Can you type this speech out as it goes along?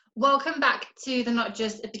Welcome back to the Not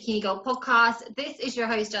Just a Bikini Girl podcast. This is your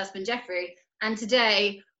host, Jasmine Jeffrey, and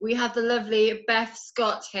today we have the lovely Beth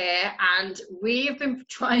Scott here, and we have been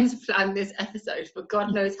trying to plan this episode for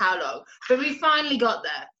God knows how long, but we finally got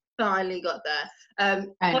there. I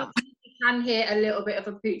know. You can hear a little bit of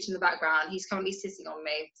a pooch in the background. He's currently sitting on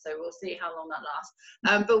me, so we'll see how long that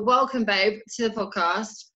lasts. But welcome, babe, to the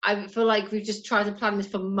podcast. I feel like we've just tried to plan this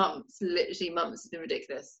for months, literally months. It's been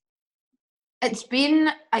ridiculous. It's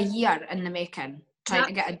been a year in the making, trying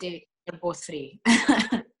to get a date for both free.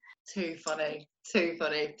 Too funny.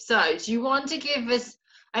 So, do you want to give us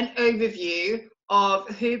an overview of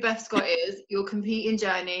who Beth Scott is, your competing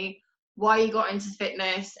journey, why you got into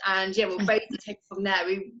fitness, and we'll basically take it from there.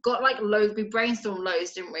 We've got we brainstormed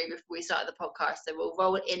loads, didn't we, before we started the podcast, so we'll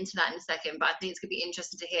roll into that in a second, but I think it's going to be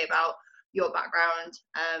interesting to hear about your background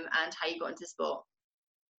and how you got into sport.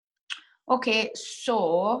 Okay,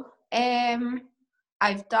 so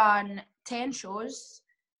I've done 10 shows,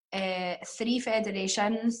 3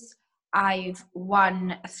 federations. I've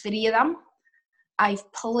won 3 of them. I've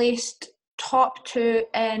placed top 2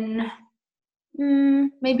 in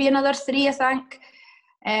maybe another 3, I think.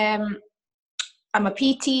 I'm a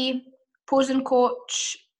PT, posing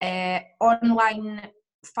coach, online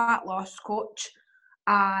fat loss coach,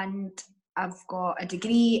 and I've got a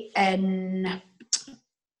degree in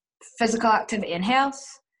physical activity and health.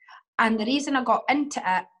 And the reason I got into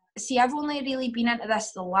it, I've only really been into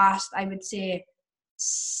this the last, I would say,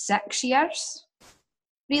 6 years.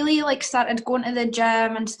 Really, started going to the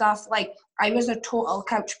gym and stuff. I was a total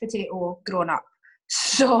couch potato growing up.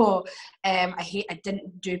 So I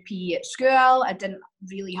didn't do PE at school. I didn't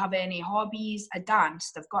really have any hobbies. I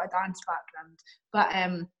danced. I've got a dance background. But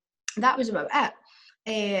that was about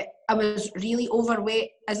it. I was really overweight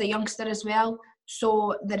as a youngster as well.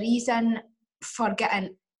 So the reason for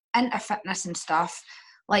getting into fitness and stuff,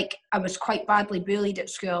 I was quite badly bullied at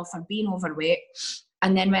school for being overweight.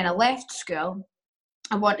 And then when I left school,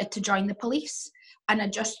 I wanted to join the police. And I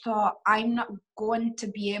just thought, I'm not going to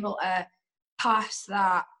be able to pass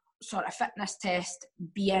that sort of fitness test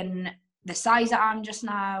being the size I am just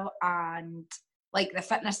now and the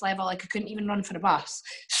fitness level, I couldn't even run for a bus.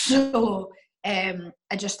 So I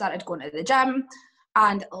just started going to the gym,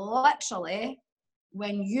 and literally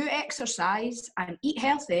when you exercise and eat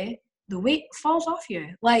healthy, the weight falls off you.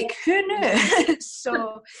 Who knew?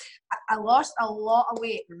 So I lost a lot of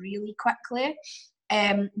weight really quickly.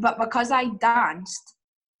 But because I danced,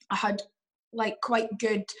 I had quite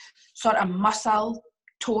good sort of muscle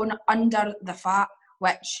tone under the fat,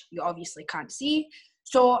 which you obviously can't see.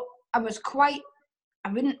 So I was I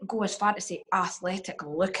wouldn't go as far to say athletic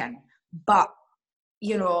looking, but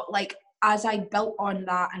as I built on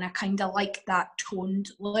that and I kind of liked that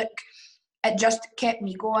toned look, it just kept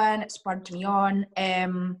me going, it spurred me on.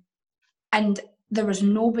 And there was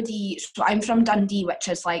nobody, so I'm from Dundee, which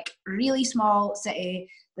is really small city.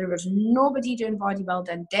 There was nobody doing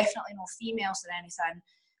bodybuilding, definitely no females or anything.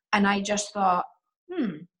 And I just thought,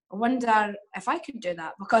 I wonder if I could do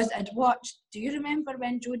that, because I'd watched, do you remember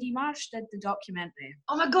when Jodie Marsh did the documentary?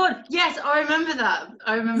 Oh my God, yes, I remember that.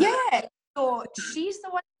 Yeah, so she's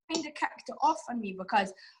the one who kind of kicked it off on me,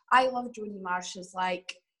 because I love Jodie Marsh's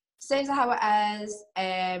says it how it is,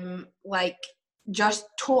 just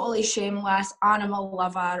totally shameless, animal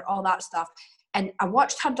lover, all that stuff. And I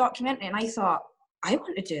watched her documentary and I thought, I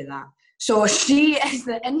want to do that. So she is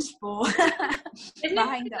the inspo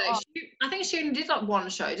behind it all. I think she only did one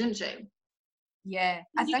show, didn't she? Yeah,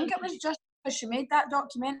 I think it was just because she made that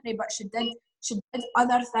documentary, but she did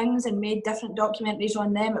other things and made different documentaries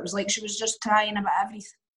on them. It was she was just trying about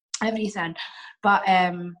everything. But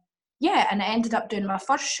yeah, and I ended up doing my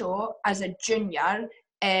first show as a junior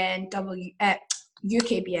in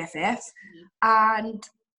UK BFF, and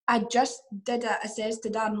I just did it. I says to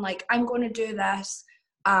Dan, I'm going to do this,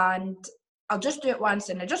 and I'll just do it once,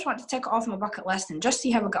 and I just want to tick it off my bucket list and just see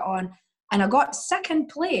how I get on. And I got second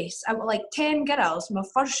place out of 10 girls, my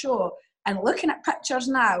first show. And looking at pictures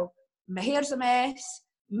now, my hair's a mess,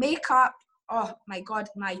 makeup, oh my God,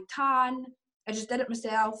 my tan, I just did it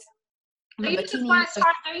myself. Don't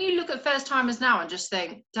you look at first timers now and just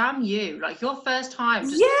think, damn you, your first time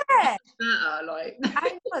just better.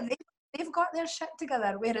 I know, they've got their shit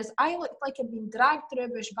together, whereas I looked like I'd been dragged through a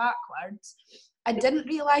bush backwards. I didn't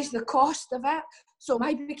realise the cost of it, so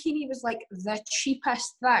my bikini was the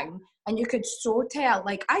cheapest thing, and you could so tell,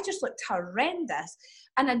 I just looked horrendous.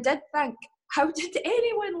 And I did think, how did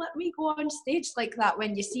anyone let me go on stage like that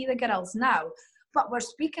when you see the girls now? But we're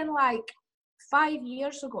speaking 5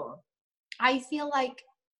 years ago. I feel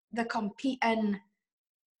the competing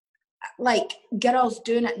like girls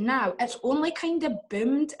doing it now. It's only kind of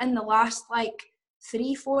boomed in the last like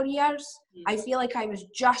 3-4 years. I feel like I was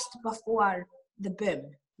just before the boom.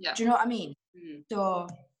 Yeah. Do you know what I mean? So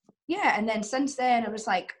yeah, and then since then I was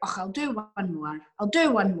like, oh, I'll do one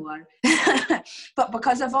more. But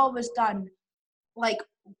because I've always done like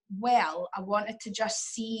well, I wanted to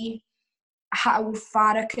just see how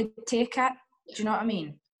far I could take it. Do you know what I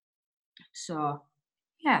mean? So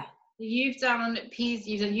yeah. You've done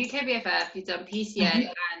UKBFF, you've done PCA,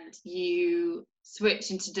 and you switched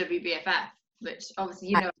into WBFF, which obviously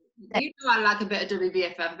you know I like a bit of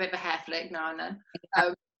WBFF, a bit of a hair flick now and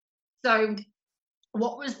then. So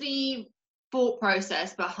what was the thought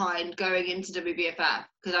process behind going into WBFF?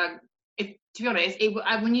 Because to be honest,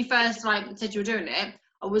 when you first like said you were doing it,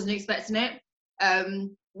 I wasn't expecting it,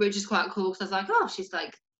 which is quite cool because I was like, oh, she's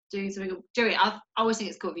like doing something. I always think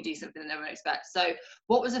it's cool if you do something that no one expects. So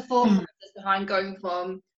what was the thought process behind going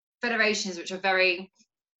from federations, which are very,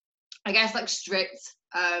 I guess, like strict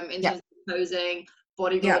in terms of posing,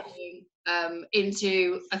 bodybuilding,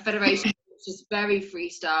 into a federation which is very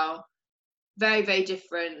freestyle, very, very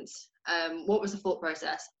different? What was the thought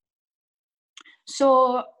process?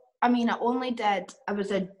 So, I mean, I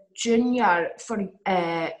was a junior for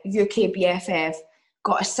UKBFF,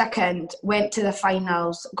 got a second, went to the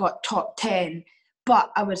finals, got top 10,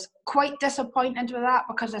 but I was quite disappointed with that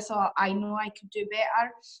because I thought, I know I could do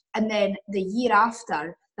better. And then the year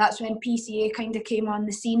after, that's when PCA kind of came on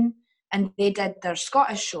the scene and they did their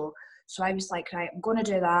Scottish show. So I was like, right, I'm going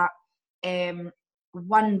to do that.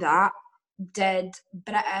 Won that, did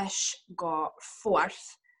British, got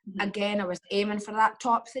 4th. Again, I was aiming for that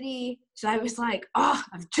top 3. So I was like, oh,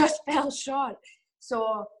 I've just fell short.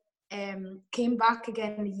 So came back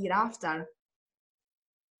again the year after.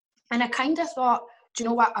 And I kind of thought, do you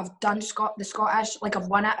know what? I've done the Scottish, like I've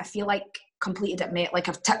won it. I feel like completed it, mate. Like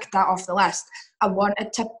I've ticked that off the list. I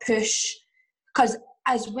wanted to push, because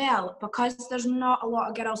there's not a lot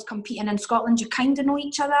of girls competing in Scotland, you kind of know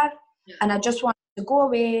each other. Yeah. And I just wanted to go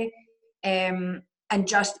away and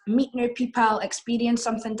just meet new people, experience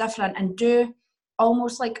something different, and do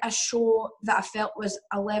almost like a show that I felt was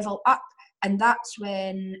a level up. And that's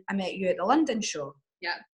when I met you at the London show.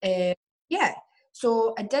 Yeah.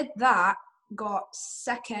 So I did that, got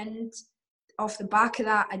second. Off the back of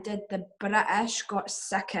that, I did the British, got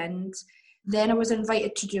second. Then I was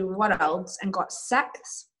invited to do Worlds and got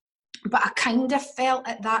 6th. But I kind of felt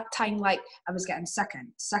at that time like I was getting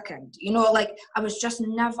second. You know, like I was just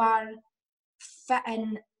never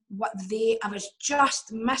fitting I was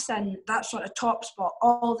just missing that sort of top spot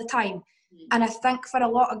all the time. And I think for a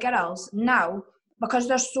lot of girls now, because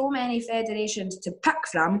there's so many federations to pick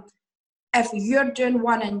from, if you're doing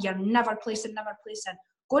one and you're never placing,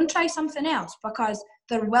 go and try something else, because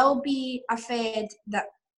there will be a fed that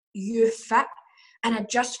you fit. And I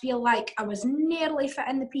just feel like I was nearly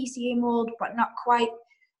fitting the PCA mold, but not quite.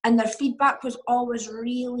 And their feedback was always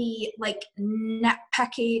really like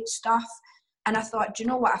nitpicky stuff. And I thought, do you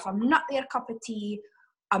know what? If I'm not their cup of tea,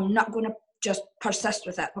 I'm not going to just persist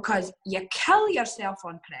with it, because you kill yourself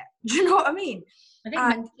on prep. Do you know what I mean?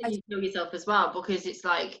 I think you kill yourself as well, because it's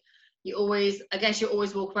like you always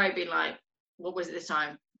walk away being like, what was it this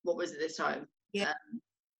time? Yeah.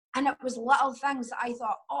 And it was little things that I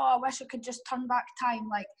thought, oh, I wish I could just turn back time.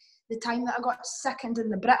 Like the time that I got second in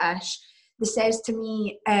the British, they says to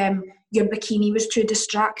me, your bikini was too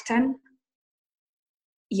distracting.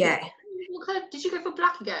 Yeah. Did you go for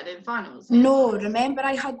black again in finals? No, remember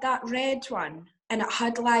I had that red one and it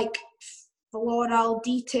had like floral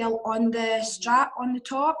detail on the strap on the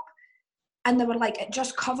top, and they were like, it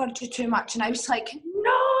just covered you too much. And I was like,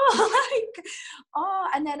 no, like, oh,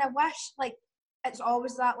 and then I wish, like, it's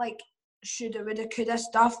always that like shoulda, woulda, coulda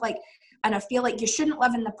stuff, like, and I feel like you shouldn't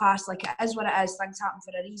live in the past. Like, it is what it is, things happen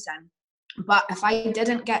for a reason. But if I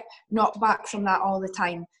didn't get knocked back from that all the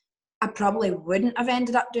time, I probably wouldn't have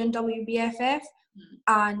ended up doing WBFF.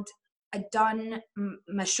 And I'd done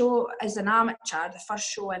my show as an amateur, the first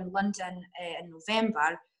show in London in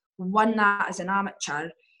November, won that as an amateur.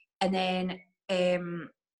 And then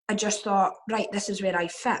I just thought, right, this is where I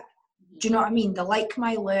fit. Do you know what I mean? They like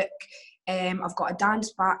my look. I've got a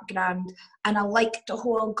dance background, and I like the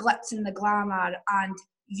whole glitz and the glamour, and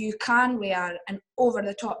you can wear an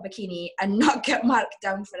over-the-top bikini and not get marked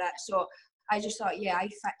down for it. So I just thought, yeah, I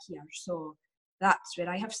fit here. So that's where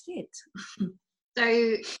I have stayed.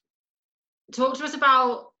 So talk to us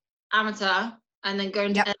about amateur and then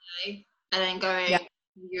going to LA and then going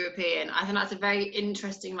European. I think that's a very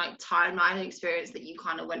interesting like timeline and experience that you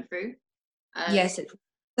kind of went through. Yes. And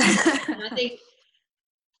I think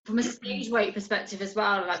from a stage weight perspective as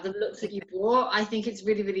well, like the looks that you brought, I think it's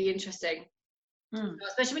really, really interesting.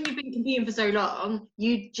 Especially when you've been competing for so long,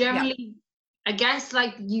 you generally, I guess,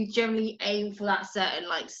 like you generally aim for that certain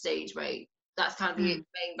like stage weight. That's kind of the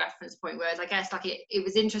main reference point. Whereas I guess like it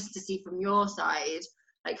was interesting to see from your side,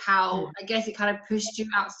 like how I guess it kind of pushed you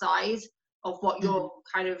outside of what your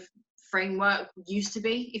kind of framework used to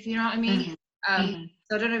be, if you know what I mean.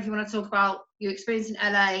 So I don't know if you want to talk about your experience in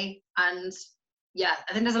LA, and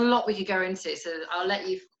I think there's a lot we could go into, so I'll let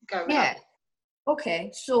you go.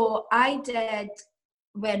 Okay, so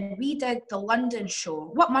when we did the London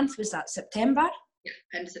show, what month was that? September? Yeah,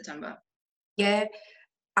 end of September. Yeah,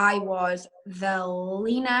 I was the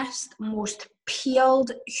leanest, most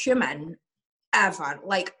peeled human ever.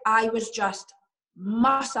 Like, I was just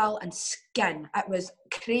muscle and skin. It was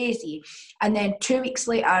crazy. And then 2 weeks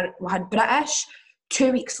later, we had British.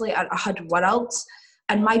 2 weeks later, I had Worlds.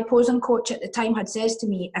 And my posing coach at the time had says to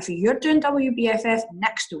me, if you're doing WBFF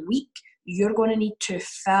next week, you're going to need to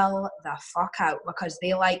fill the fuck out because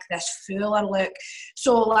they like this fuller look.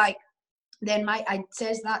 So like, then I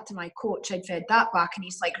says that to my coach, I'd fed that back, and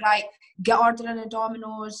he's like, right, get ordering a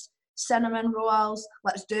Domino's, cinnamon rolls,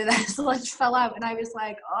 let's do this, let's fill out. And I was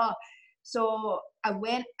like, oh. So I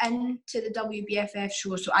went into the WBFF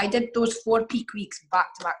show. So I did those 4 peak weeks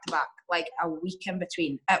back to back to back, like a week in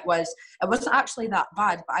between. It wasn't actually that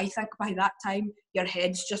bad, but I think by that time your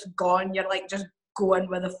head's just gone. You're like just going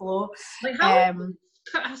with the flow. Like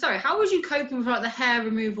how was you coping with like the hair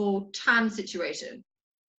removal tan situation?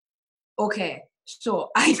 Okay,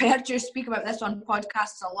 so I've heard you speak about this on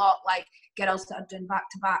podcasts a lot, like girls that are doing back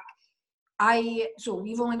to back. So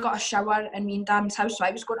we've only got a shower in me and Dan's house, so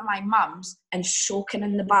I was going to my mum's and soaking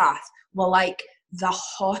in the bath with like the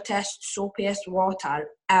hottest, soapiest water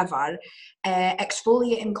ever,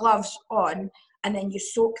 exfoliating gloves on, and then you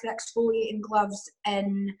soak the exfoliating gloves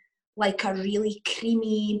in like a really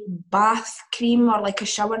creamy bath cream or like a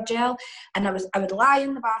shower gel, and I would lie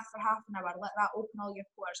in the bath for half an hour, let that open all your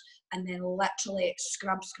pores, and then literally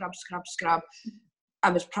scrub. I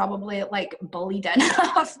was probably like bleeding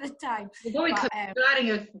half the time. You're adding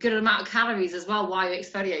a good amount of calories as well while you're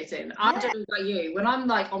exfoliating. I don't know about you. When I'm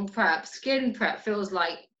like on prep, skin prep feels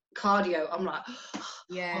like cardio. I'm like,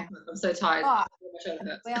 I'm so tired.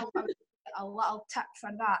 Well, a little tip for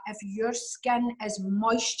that: if your skin is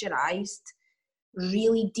moisturised,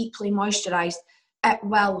 really deeply moisturised, it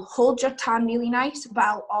will hold your tan really nice, but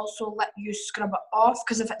it'll also let you scrub it off,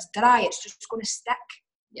 because if it's dry, it's just going to stick.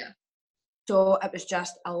 Yeah. So it was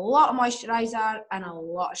just a lot of moisturiser and a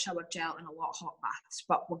lot of shower gel and a lot of hot baths,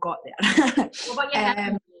 but we got there. What about your hair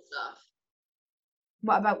removal stuff?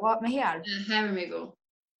 What about what? My hair? Hair removal.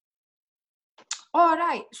 All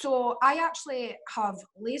right. So I actually have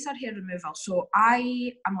laser hair removal. So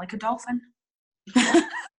I am like a dolphin.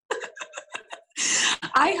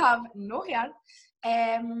 I have no hair.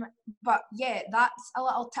 But yeah, that's a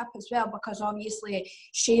little tip as well, because obviously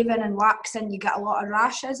shaving and waxing, you get a lot of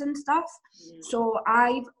rashes and stuff. So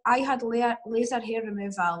I had laser hair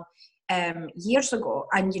removal years ago,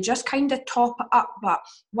 and you just kind of top it up, but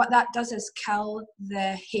what that does is kill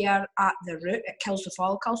the hair at the root. It kills the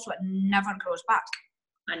follicle, so it never grows back.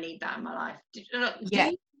 I need that in my life. Do you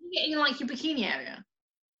get in like your bikini area?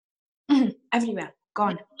 Everywhere,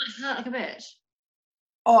 gone. It hurt like a bitch.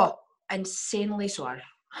 Oh, insanely sore.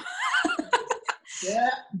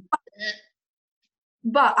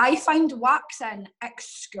 But I find waxing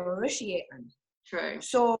excruciating. True.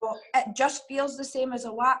 So it just feels the same as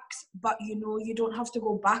a wax, but you don't have to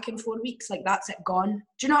go back in 4 weeks. Like, that's it, gone.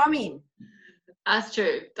 Do you know what I mean? That's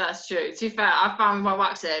true. To be fair, I found with my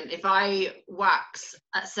waxing, if I wax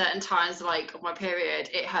at certain times, like of my period,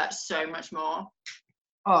 it hurts so much more.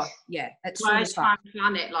 Oh yeah, it's so I try and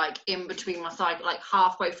plan it like in between my cycle, like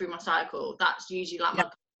halfway through my cycle. That's usually like my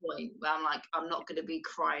point where I'm like, I'm not going to be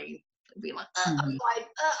crying and being like, I'm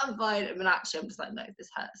fine. And actually, I'm just like, no, this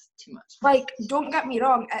hurts too much. Like, don't get me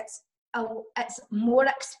wrong, it's more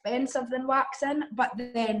expensive than waxing, but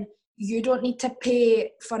then you don't need to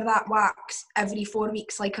pay for that wax every 4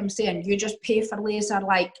 weeks, like I'm saying. You just pay for laser,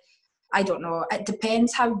 like, I don't know. It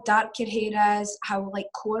depends how dark your hair is, how like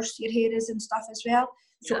coarse your hair is and stuff as well.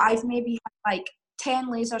 So I've maybe had like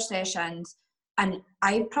 10 laser sessions, and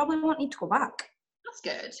I probably won't need to go back. That's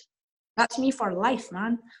good. That's me for life,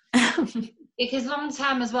 man. Because long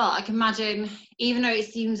term as well, I can imagine, even though it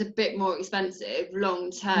seems a bit more expensive,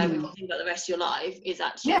 long term, if you think about the rest of your life, is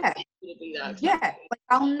actually going to be there. Yeah, like,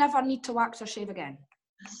 I'll never need to wax or shave again.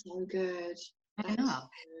 That's so good. I know.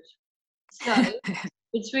 So,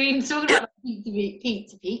 between talking about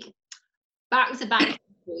peak to peak, back to back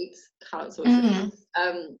weeks, how it's always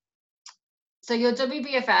So your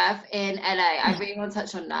WBFF in LA, I really want to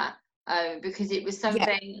touch on that because it was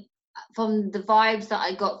something from the vibes that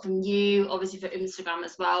I got from you, obviously for Instagram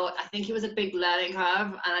as well. I think it was a big learning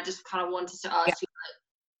curve, and I just kind of wanted to ask you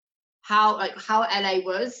how LA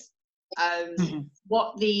was,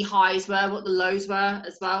 what the highs were, what the lows were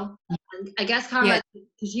as well. And I guess kind of like,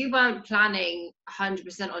 because you weren't planning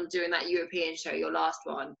 100% on doing that European show, your last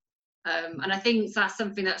one. And I think that's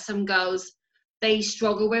something that some girls, they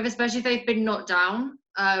struggle with, especially if they've been knocked down.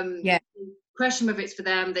 Question whether it's for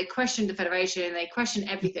them, they question the federation, they question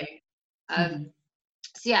everything. So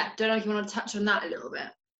yeah, don't know if you want to touch on that a little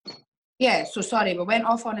bit. Yeah, so sorry, we went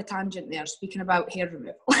off on a tangent there, speaking about hair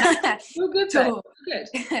removal. You're good, so,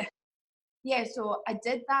 good. Yeah, so I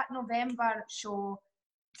did that November show,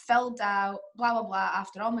 filled out, blah, blah, blah,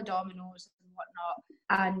 after all my dominoes and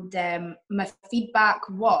whatnot. And my feedback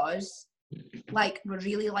was, like, we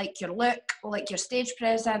really like your look, like your stage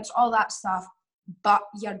presence, all that stuff, but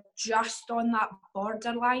you're just on that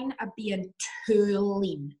borderline of being too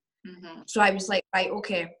lean. So I was like, right,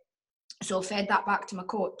 okay. So fed that back to my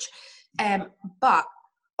coach. But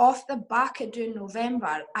off the back of doing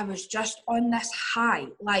November, I was just on this high,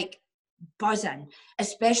 like buzzing,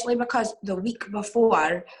 especially because the week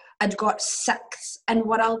before I'd got 6th in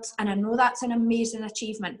Worlds, and I know that's an amazing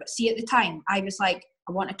achievement, but see, at the time I was like,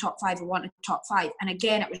 I want a top 5, and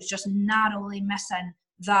again it was just narrowly missing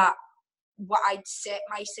that what I'd set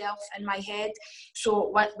myself in my head.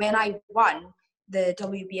 So when I won the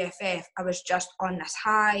WBFF, I was just on this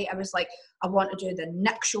high. I was like, I want to do the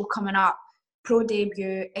next show coming up, pro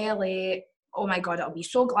debut, LA. Oh my God, it'll be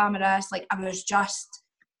so glamorous. Like, I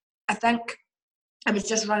think I was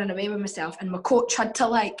just running away with myself, and my coach had to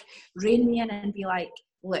like rein me in and be like,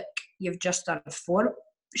 look, you've just done 4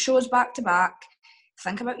 shows back to back.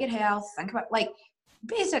 Think about your health. Think about, like,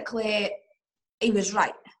 basically, he was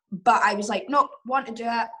right. But I was like, no, want to do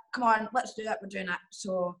it. Come on, let's do it. We're doing it.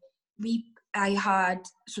 So the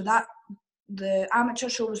amateur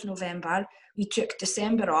show was November. We took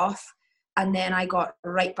December off, and then I got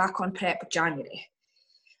right back on prep January.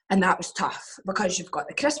 And that was tough because you've got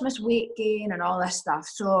the Christmas weight gain and all this stuff.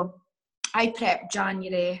 So I prepped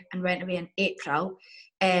January and went away in April.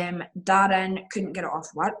 Darren couldn't get it off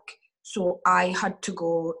work, so I had to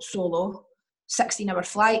go solo, 16-hour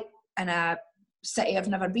flight in a city I've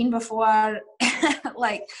never been before.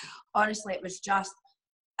 Like, honestly, it was just,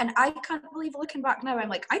 and I can't believe, looking back now, I'm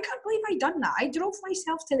like, I can't believe I done that. I drove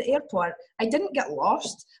myself to the airport. I didn't get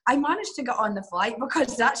lost. I managed to get on the flight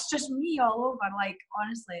because that's just me all over, like,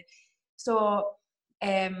 honestly. So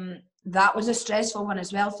that was a stressful one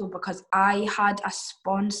as well, though, because I had a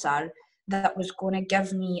sponsor that was going to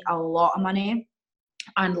give me a lot of money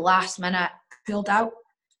and last minute pulled out.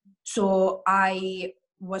 So I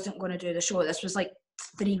wasn't going to do the show. This was like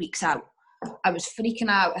 3 weeks out. I was freaking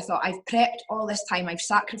out. I thought, I've prepped all this time. I've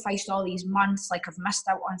sacrificed all these months. Like, I've missed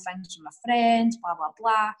out on things with my friends, blah, blah,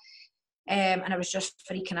 blah. And I was just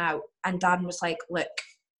freaking out. And Darren was like, look,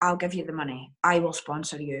 I'll give you the money. I will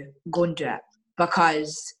sponsor you. Go and do it.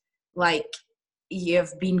 Because, like,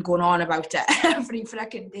 you've been going on about it every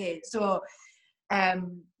freaking day. So,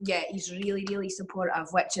 yeah, he's really, really supportive,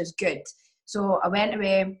 which is good. So I went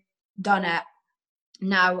away, done it.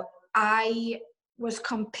 Now, I was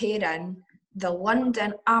comparing the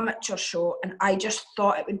London amateur show, and I just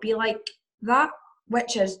thought it would be like that,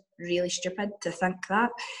 which is really stupid to think that.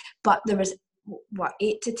 But there was,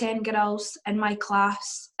 8 to 10 girls in my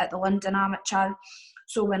class at the London amateur.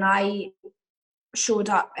 So when I showed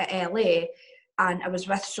up at LA and I was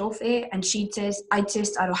with Sophie, and I'd say,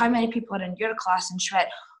 how many people are in your class? And she went,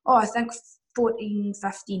 oh, I think 14,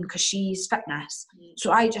 15, because she's fitness.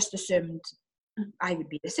 So I just assumed I would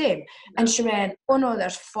be the same. And she went, oh no,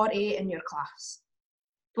 there's 48 in your class.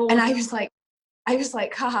 And I was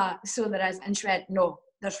like, haha, so there is. And she went, no,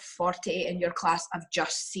 there's 48 in your class. I've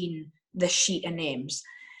just seen the sheet of names.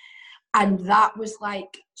 And that was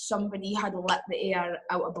like somebody had let the air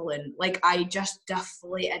out of a balloon. Like, I just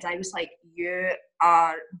deflated. I was like, you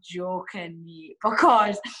are joking me,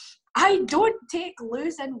 because I don't take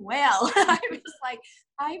losing well. I was like,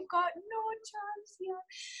 I've got no chance here.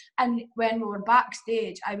 And when we were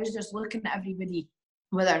backstage, I was just looking at everybody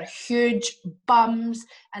with their huge bums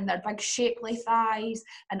and their big shapely thighs.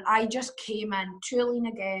 And I just came in too lean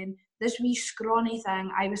again, this wee scrawny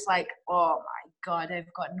thing. I was like, oh my God,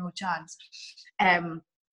 I've got no chance. And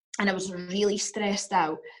I was really stressed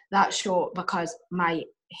out that show because my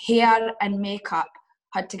hair and makeup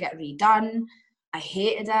had to get redone. I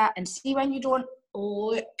hated it. And see, when you don't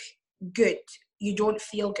look good, you don't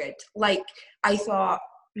feel good. Like, I thought,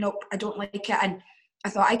 nope, I don't like it. And I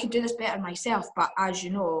thought I could do this better myself, but as you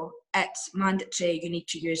know, it's mandatory, you need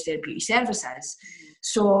to use their beauty services.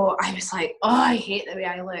 So I was like, oh, I hate the way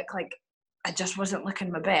I look. Like, I just wasn't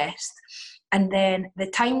looking my best. And then the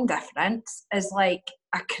time difference is like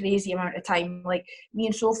a crazy amount of time. Like, me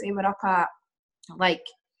and Sophie were up at like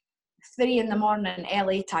 3 in the morning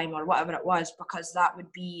LA time or whatever it was, because that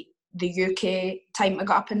would be the UK time to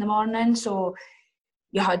get up in the morning. So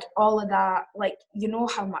you had all of that, like, you know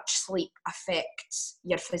how much sleep affects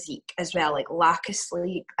your physique as well, like lack of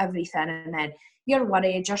sleep, everything, and then you're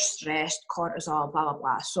worried, you're stressed, cortisol, blah, blah,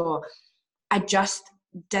 blah. So I just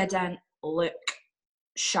didn't look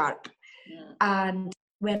sharp. Yeah. And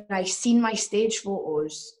when I seen my stage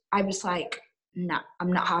photos, I was like, nah,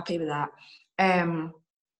 I'm not happy with that.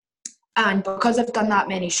 And because I've done that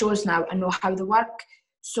many shows now, I know how they work.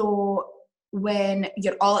 So when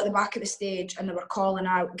you're all at the back of the stage and they were calling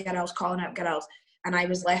out girls, and I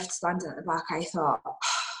was left standing at the back, I thought,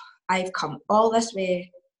 I've come all this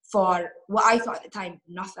way for what I thought at the time,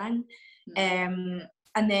 nothing. And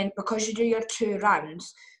then because you do your 2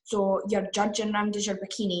 rounds, so your judging round is your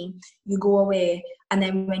bikini, you go away, and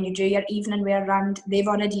then when you do your evening wear round, they've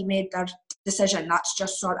already made their decision. That's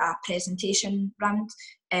just sort of a presentation round.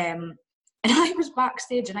 And I was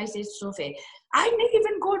backstage and I said to Sophie, I'm not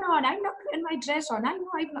even going on, I'm not putting my dress on, I know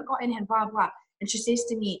I've not got anything, blah, blah. And she says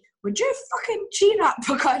to me, would you fucking cheer up?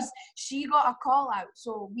 Because she got a call out.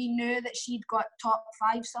 So we knew that she'd got top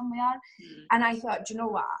 5 somewhere. And I thought, do you know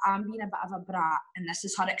what? I'm being a bit of a brat and this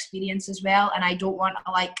is her experience as well. And I don't want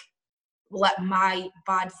to like let my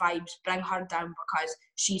bad vibes bring her down because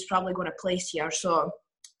she's probably going to place here. So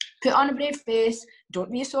put on a brave face,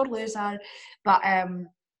 don't be a sore loser. But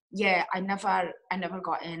yeah, I never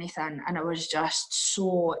got anything, and I was just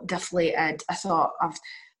so deflated. I thought, I've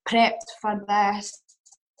prepped for this,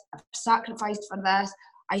 I've sacrificed for this.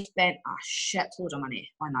 I spent a shitload of money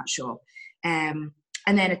on that show. And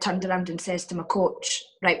then I turned around and says to my coach,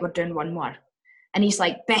 right, we're doing one more. And he's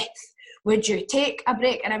like, Beth, would you take a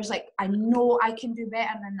break? And I was like, I know I can do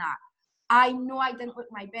better than that. I know I didn't look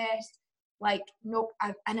my best. Like, no,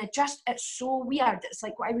 it's so weird. It's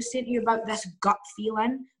like what I was saying to you about this gut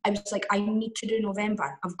feeling. I was like, I need to do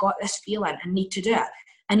November. I've got this feeling. I need to do it.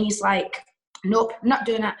 And he's like, nope, not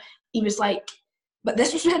doing it. He was like, but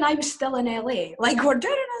this was when I was still in LA. Like, we're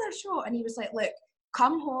doing another show. And he was like, look,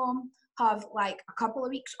 come home, have like a couple of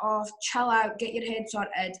weeks off, chill out, get your head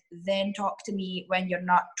sorted, then talk to me when you're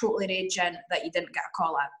not totally raging that you didn't get a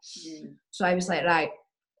call out. So I was like, right.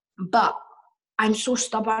 But I'm so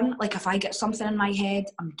stubborn. Like, if I get something in my head,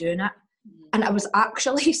 I'm doing it. And I was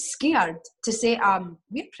actually scared to say,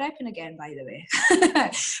 we're prepping again, by the way.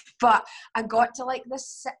 But I got to like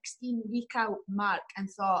this 16-week out mark and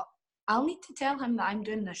thought, I'll need to tell him that I'm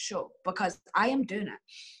doing this show because I am doing it.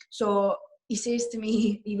 So he says to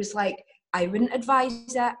me, he was like, I wouldn't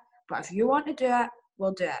advise it, but if you want to do it,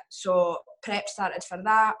 we'll do it. So prep started for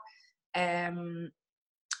that.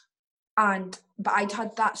 But I'd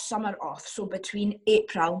had that summer off, so between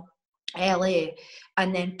April, LA,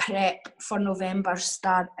 and then prep for November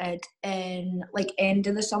started in like end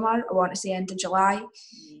of the summer, I want to say end of July.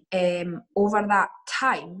 Over that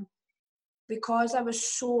time, because I was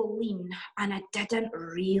so lean and I didn't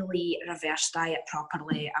really reverse diet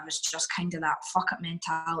properly, I was just kind of that fuck it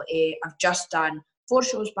mentality. I've just done 4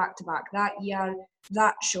 shows back to back that year,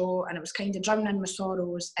 that show, and it was kind of drowning my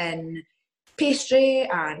sorrows in pastry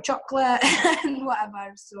and chocolate and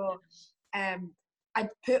whatever. So I'd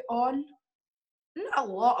put on not a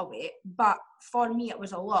lot of weight, but for me it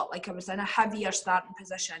was a lot. Like, I was in a heavier starting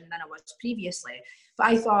position than I was previously. But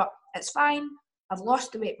I thought, it's fine, I've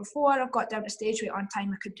lost the weight before, I've got down to stage weight on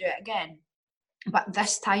time, I could do it again. But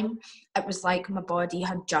this time it was like my body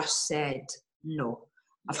had just said, no,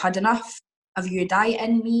 I've had enough of you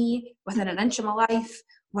dieting me within an inch of my life,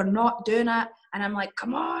 we're not doing it. And I'm like,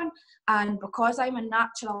 come on. And because I'm a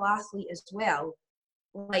natural athlete as well,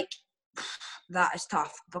 like, that is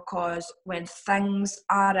tough, because when things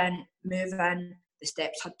aren't moving, the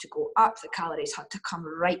steps had to go up, the calories had to come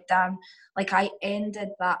right down. Like, I ended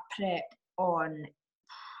that prep on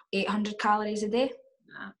 800 calories a day,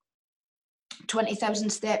 20,000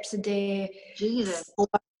 steps a day. Jesus.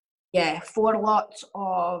 4 lots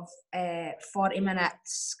of 40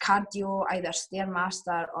 minutes cardio, either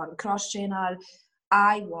Stairmaster or cross trainer.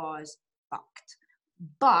 I was fucked.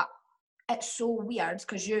 But it's so weird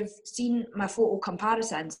because you've seen my photo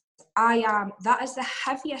comparisons. That is the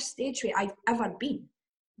heaviest stage weight I've ever been.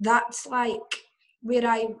 That's like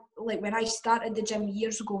where when I started the gym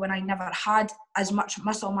years ago, when I never had as much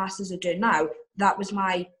muscle mass as I do now, that was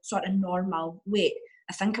my sort of normal weight.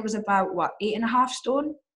 I think I was about 8.5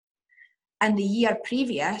 stone. and the year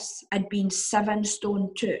previous I'd been 7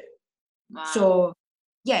 stone 2. Wow. So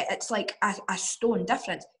yeah, it's like a stone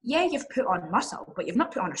difference. Yeah, you've put on muscle, but you've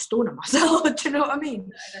not put on a stone of muscle. Do you know what I mean?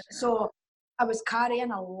 Yeah, so I was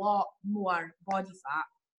carrying a lot more body fat,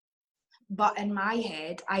 but in my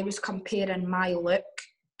head I was comparing my look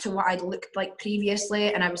to what I'd looked like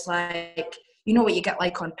previously, and I was like, you know what you get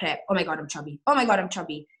like on prep, oh my god I'm chubby, oh my god I'm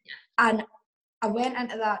chubby. Yeah. And I went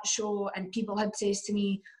into that show and people had says to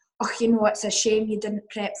me, oh, you know, it's a shame you didn't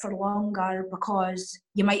prep for longer because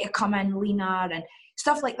you might have come in leaner and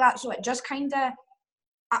stuff like that. So it just kind of,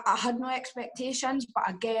 I had no expectations, but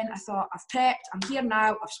again, I thought, I've prepped, I'm here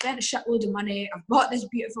now, I've spent a shitload of money, I've bought this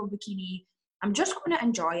beautiful bikini, I'm just going to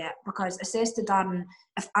enjoy it, because it says to Darren,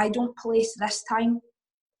 if I don't place this time,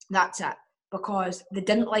 that's it, because they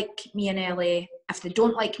didn't like me in LA. If they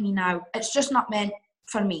don't like me now, it's just not meant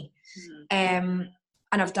for me. And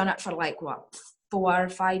I've done it for like, what, 4 or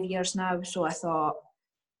 5 years now, so I thought,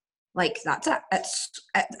 like, that's it.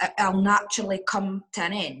 It'll naturally come to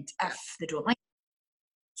an end if they don't like it.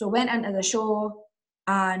 So I went into the show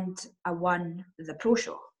and I won the pro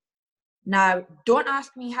show. Now, don't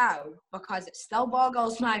ask me how, because it still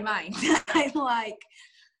boggles my mind. I'm like,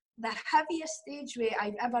 the heaviest stage weight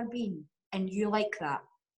I've ever been, and you like that.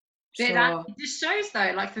 But so, that just shows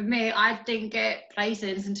though, like for me, I didn't get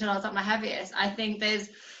placings until I was at my heaviest. I think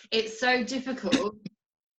it's so difficult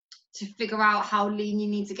to figure out how lean you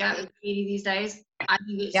need to get with bikini these days. I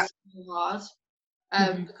think it's so hard.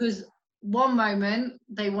 Because one moment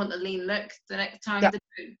they want the lean look, the next time they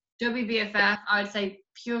don't. WBFF, I'd say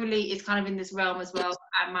purely is kind of in this realm as well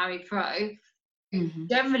at Mary Pro.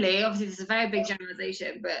 Generally, obviously this is a very big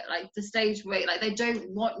generalization, but like the stage weight, like they don't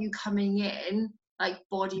want you coming in like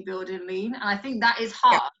bodybuilding lean, and I think that is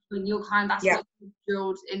hard when you're that's what you're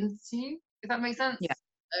drilled into, if that makes sense.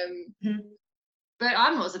 But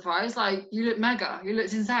I'm not surprised, like you look mega, you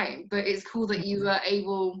looked insane, but it's cool that you were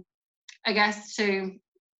able, I guess, to,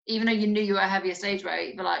 even though you knew you were a heavier stage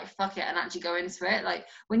weight, but like fuck it and actually go into it. Like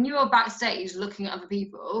when you were backstage looking at other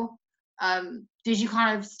people, did you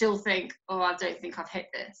kind of still think, oh, I don't think I've hit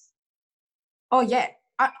this? Oh yeah,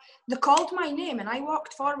 they called my name and I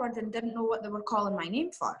walked forward and didn't know what they were calling my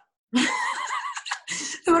name for.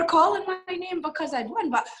 They were calling my name because I'd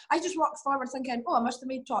won, but I just walked forward thinking, oh, I must have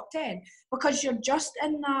made top 10, because you're just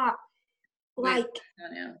in that, like,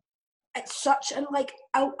 it's such an like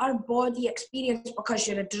out our body experience, because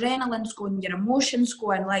your adrenaline's going, your emotions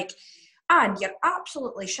going, like, and you're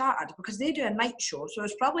absolutely shattered because they do a night show, so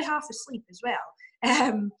it's probably half asleep as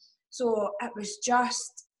well. So it was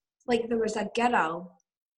just like, there was a girl,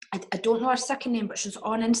 I don't know her second name, but she's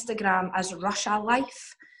on Instagram as Russia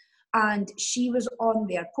Life, and she was on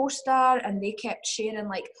their poster and they kept sharing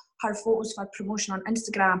like her photos for promotion on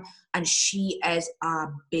Instagram, and she is a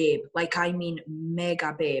babe, like I mean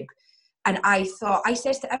mega babe. And I thought, I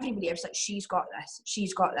says to everybody, I was like, she's got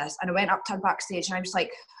this. And I went up to her backstage and I was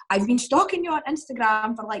like, I've been stalking you on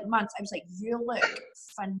Instagram for like months. I was like, you look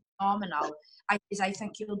phenomenal. I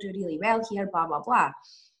think you'll do really well here, blah, blah, blah.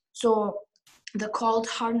 So they called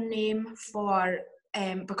her name for,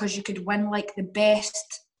 because you could win like the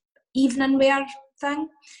best evening wear thing.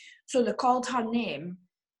 So they called her name.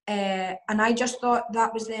 And I just thought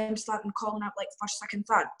that was them starting calling up like first, second,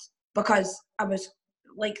 third, because I was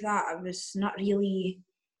like that. I was not really,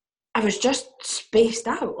 I was just spaced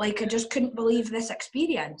out. Like I just couldn't believe this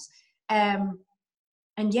experience. And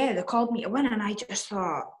yeah, they called me to win, and I just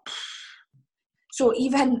thought, so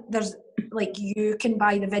even there's like, you can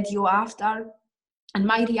buy the video after, and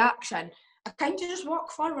my reaction, I kind of just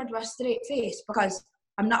walk forward with a straight face because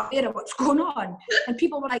I'm not aware of what's going on. And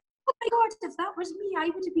people were like, oh my God, if that was me, I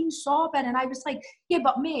would have been sobbing. And I was like, yeah,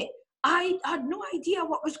 but mate, I had no idea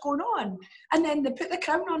what was going on. And then they put the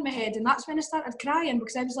crown on my head, and that's when I started crying,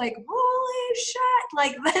 because I was like, holy shit,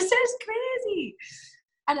 like this is crazy.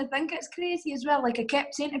 And I think it's crazy as well. Like I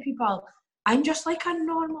kept saying to people, I'm just like a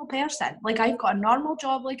normal person. Like I've got a normal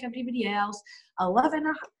job like everybody else. I live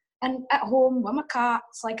and at home with my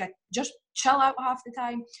cats. Like I just chill out half the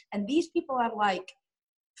time. And these people are like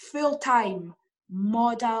full-time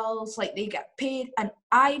models, like they get paid, and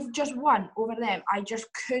I've just won over them. I just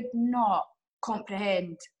could not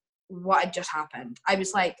comprehend what had just happened. I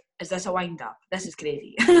was like, is this a wind up? This is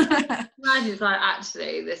crazy. Imagine it's like,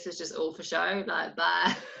 actually this is just all for show, like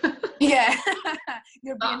blah. Yeah.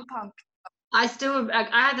 You're being punk. I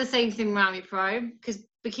had the same thing around me pro, because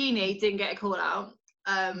bikini didn't get a call out,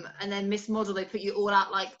 and then Miss Model, they put you all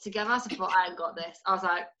out like together, so I thought, I ain't got this. I was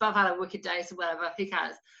like, but I've had a wicked day, so whatever, who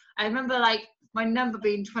cares. I remember like my number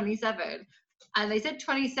being 27, and they said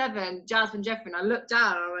 27 Jasmine Jeffrey, and I looked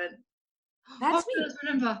down and I went, that's me.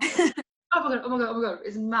 Remember. Oh my god, oh my god, oh my god,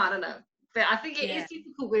 it's mad, isn't it? But I think it is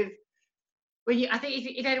difficult with when you. I think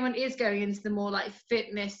if anyone is going into the more like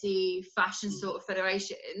fitnessy fashion sort of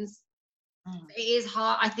federations, it is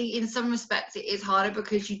hard. I think in some respects it is harder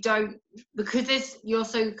because you're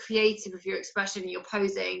so creative with your expression and your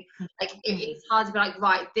posing. Like it's hard to be like,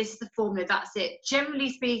 right, this is the formula, that's it.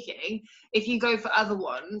 Generally speaking, if you go for other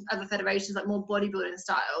federations like more bodybuilding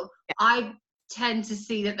style, I tend to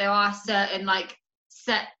see that there are certain like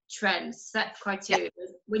set trends, set criteria.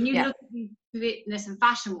 When you look at the fitness and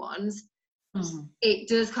fashion ones, it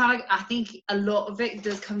does kind of, I think a lot of it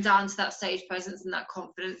does come down to that stage presence and that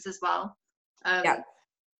confidence as well.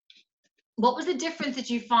 What was the difference that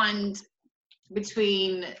you find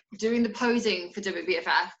between doing the posing for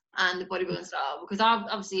WBFF and the bodybuilding style? Because I've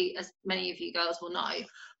obviously, as many of you girls will know,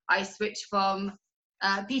 I switched from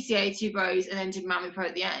PCA to bros and then did Mammy Pro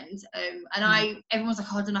at the end. And everyone's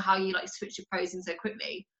like, oh, I don't know how you like switch your posing so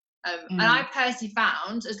quickly. And I personally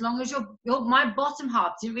found, as long as my bottom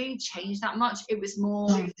half didn't really change that much, it was more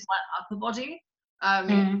my upper body. I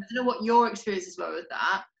don't know what your experiences were with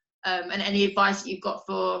that. And any advice that you've got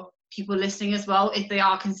for people listening as well, if they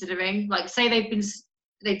are considering, like, say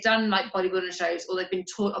they've done like bodybuilding shows or they've been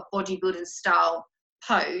taught a bodybuilding style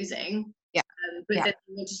posing, but then they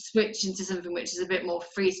want to switch into something which is a bit more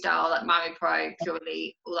freestyle, like Mammy Pro, Pure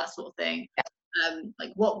Elite, all that sort of thing.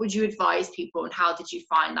 Like, what would you advise people, and how did you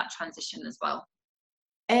find that transition as well?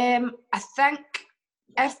 I think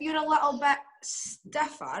if you're a little bit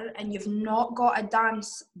stiffer and you've not got a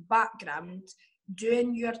dance background,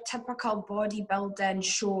 doing your typical bodybuilding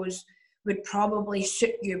shows would probably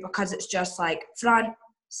suit you, because it's just like front,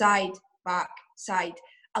 side, back, side.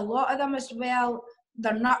 A lot of them as well,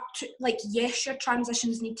 they're not like, yes, your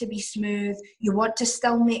transitions need to be smooth. You want to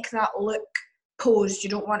still make that look posed. You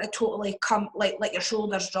don't want to totally come like your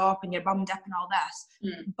shoulders drop and your bum dip and all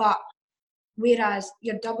this. But whereas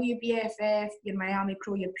your WBFF, your Miami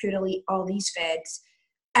Pro, your Pure Elite, all these feds,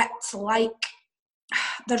 it's like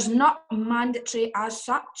there's not mandatory as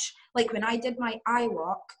such. Like when I did my eye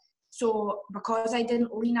walk, so because I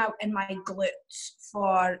didn't lean out in my glutes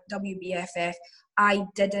for WBFF, I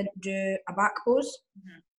didn't do a back pose.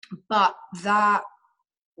 But that,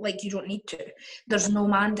 like, you don't need to. There's no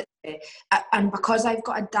mandatory. And because I've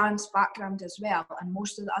got a dance background as well, and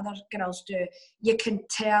most of the other girls do, you can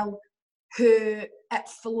tell who it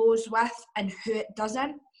flows with and who it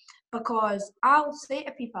doesn't. Because I'll say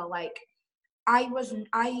to people, like, I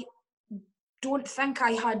don't think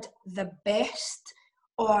I had the best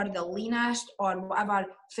or the leanest or whatever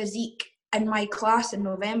physique in my class in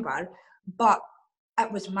November, but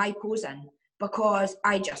it was my posing, because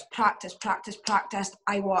I just practiced.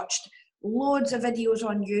 I watched loads of videos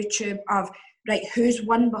on YouTube of, right, who's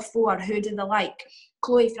won before, who do they like.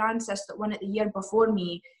 Chloe Francis, that won it the year before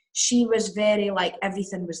me, she was very like,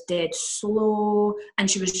 everything was dead slow,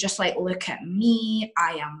 and she was just like, look at me,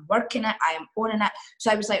 I am working it, I am owning it.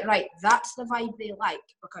 So I was like, right, that's the vibe they like,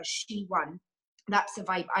 because she won. That's the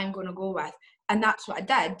vibe I'm going to go with. And that's what I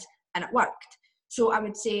did, and it worked. So I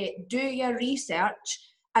would say, do your research,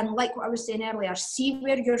 and like what I was saying earlier, see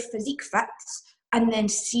where your physique fits, and then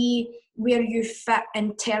see where you fit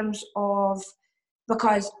in terms of,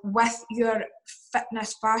 because with your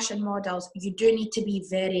fitness fashion models, you do need to be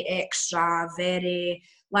very extra, very,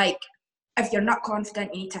 like, if you're not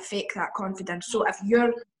confident, you need to fake that confidence. So if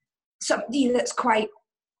you're somebody that's quite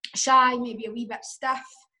shy, maybe a wee bit stiff,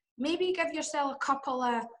 maybe give yourself a couple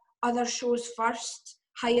of other shows first,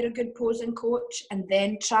 hire a good posing coach, and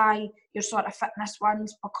then try your sort of fitness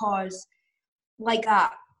ones, because like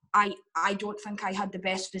that, I don't think I had the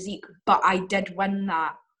best physique, but I did win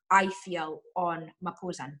that, I feel, on my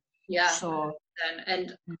posing. Yeah. So,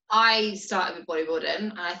 and I started with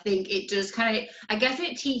bodybuilding, and I think it does kind of, I guess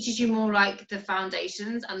it teaches you more like the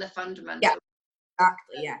foundations and the fundamentals. Yeah,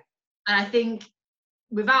 exactly, yeah. And I think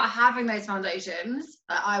without having those foundations,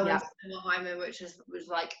 I was in Hyman, which was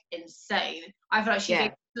like insane. I feel like she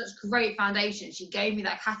gave me such great foundation. She gave me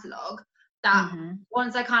that catalogue that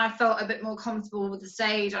once I kind of felt a bit more comfortable with the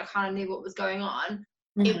stage, I kind of knew what was going on.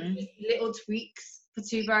 It was just little tweaks for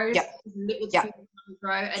two bros, little tweaks for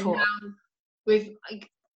bro. And now with, like,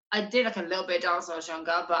 I did like a little bit of dance when I was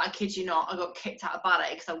younger, but I kid you not, I got kicked out of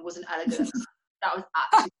ballet because I wasn't elegant enough. That was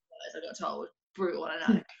actually what I got told. Brutal,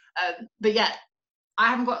 I know. But yeah, I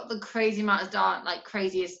haven't got the crazy amount of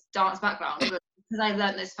craziest dance background, but because I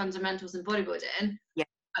learned those fundamentals in bodybuilding,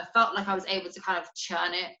 I felt like I was able to kind of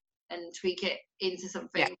churn it and tweak it into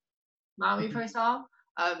something Maui Pro style.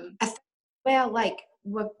 Well, like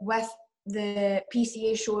with the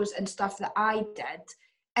PCA shows and stuff that I did,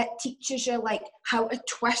 it teaches you like how to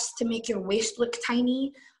twist to make your waist look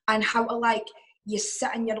tiny, and how to like you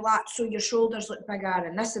sit in your lats so your shoulders look bigger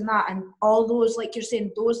and this and that, and all those, like you're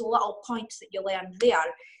saying, those little points that you learn there,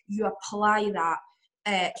 you apply that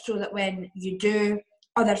so that when you do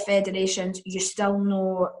other federations, you still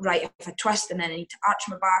know, right, if I twist and then I need to arch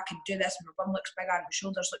my back and do this, my bum looks bigger and my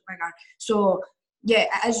shoulders look bigger. So yeah,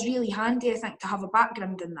 it is really handy, I think, to have a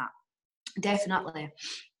background in that. Definitely.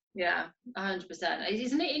 Yeah, 100%.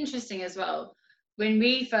 Isn't it interesting as well? When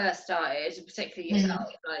we first started, particularly yourself,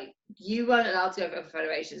 like you weren't allowed to go for other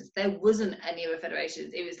federations. There wasn't any other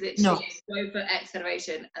federations. It was literally go for X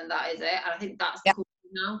federation and that is it. And I think that's the cool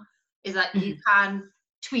thing now, is that you can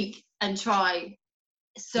tweak and try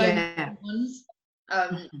so many ones.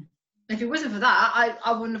 If it wasn't for that,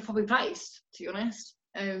 I wouldn't have probably placed, to be honest.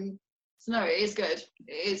 So no, it is good.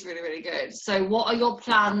 It is really, really good. So what are your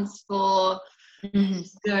plans for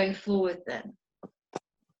going forward then?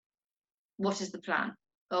 What is the plan?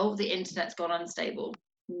 Oh, the internet's gone unstable.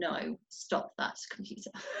 No, stop that, computer.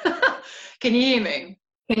 Can you hear me?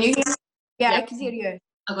 Can you hear me? Yeah, I can hear you.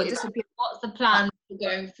 I got you back. What's the plan for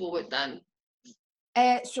going forward then?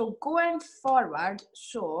 So going forward,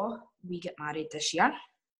 so we get married this year.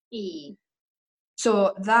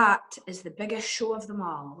 So that is the biggest show of them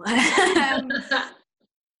all.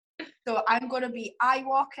 So I'm going to be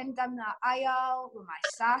walking down that aisle with my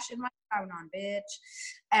sash and my crown on, bitch.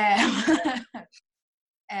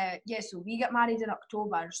 Yeah, so we get married in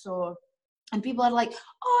October. So, and people are like,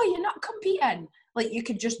 oh, you're not competing. Like, you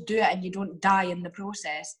could just do it and you don't die in the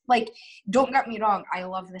process. Like, don't get me wrong, I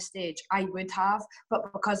love the stage. I would have,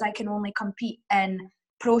 but because I can only compete in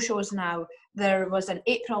pro shows now, there was an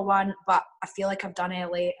April one, but I feel like I've done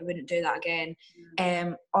LA. I wouldn't do that again.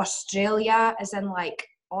 Australia is in like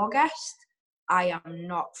August. I am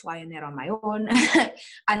not flying there on my own.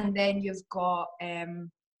 And then you've got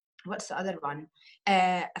what's the other one?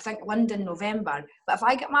 I think London, November. But if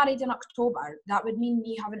I get married in October, that would mean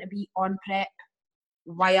me having to be on prep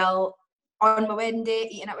while on my wedding day,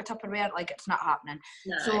 eating it with Tupperware. Like, it's not happening.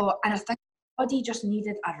 No. So, and I think my body just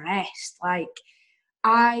needed a rest. Like,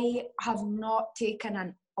 I have not taken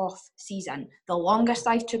an off season. The longest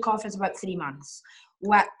I've took off is about 3 months,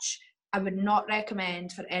 which I would not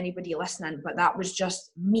recommend for anybody listening, but that was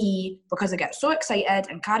just me because I get so excited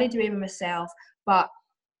and carried away with myself, but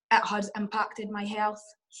it has impacted my health.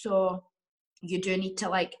 So you do need to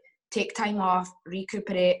like take time off,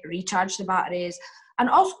 recuperate, recharge the batteries, and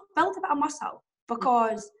also build a bit of muscle,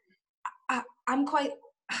 because I'm quite,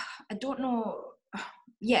 I don't know,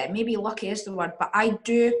 yeah, maybe lucky is the word, but I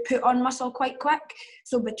do put on muscle quite quick.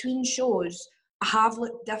 So between shows, I have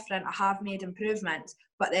looked different, I have made improvements,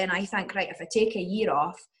 but then I think, right, if I take a year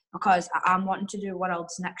off, because I'm wanting to do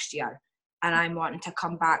Worlds next year, and I'm wanting to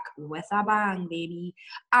come back with a bang, baby.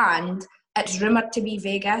 And it's rumoured to be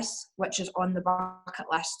Vegas, which is on the bucket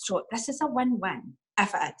list. So this is a win-win,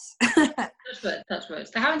 if it is. That's right.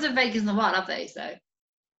 They haven't done Vegas in a while, have they? So.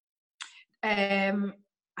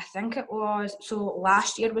 I think it was, so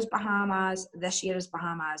last year was Bahamas, this year is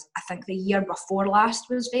Bahamas. I think the year before last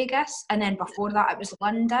was Vegas, and then before that it was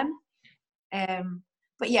London.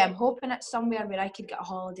 But yeah, I'm hoping it's somewhere where I could get a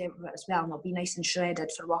holiday with it as well, and I'll be nice and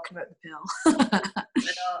shredded for walking about the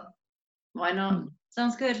pool. Why not?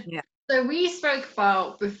 Sounds good. Yeah. So we spoke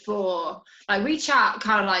about before, like we chat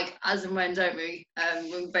kind of like as and when, don't we?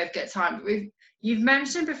 When we both get time. But you've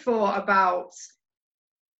mentioned before about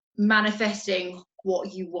manifesting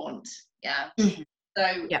what you want. Yeah.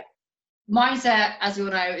 So mindset, as you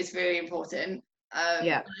all know, is very important.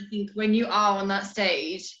 I think when you are on that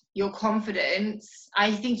stage, your confidence,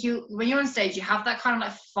 I think when you're on stage, you have that kind of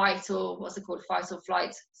like fight or flight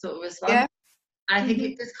sort of response. Yeah. And I think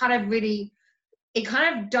it just kind of really, it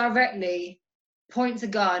kind of directly points a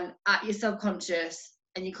gun at your subconscious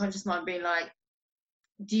and your conscious mind being like,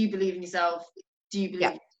 do you believe in yourself? Do you believe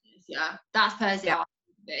in this? Yeah. That's personally how I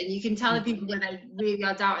think of it. And you can tell the people when they really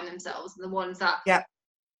are doubting themselves and the ones that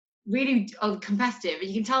really are competitive, and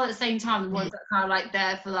you can tell at the same time the ones that are kind of like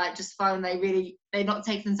there for like just fun, they're not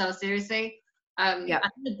taking themselves seriously. I think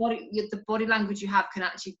the body language you have can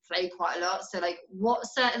actually play quite a lot. So like, what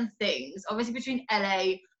certain things, obviously between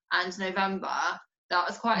LA and November, that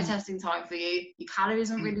was quite a testing time for you. Your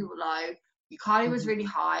calories were really low, your cardio was really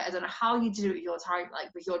high. I don't know how you did it with your time,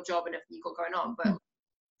 like with your job and everything you got going on, but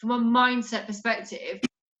from a mindset perspective,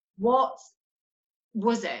 what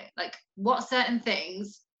was it like? What certain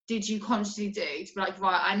things did you consciously do to be like,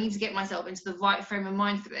 right, I need to get myself into the right frame of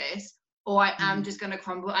mind for this, or I am just going to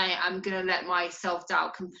crumble, and I'm going to let my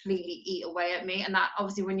self-doubt completely eat away at me? And that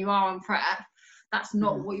obviously when you are on prep, that's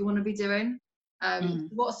not what you want to be doing.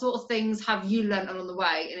 What sort of things have you learned along the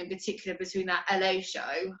way, and in particular between that LA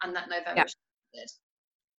show and that November show?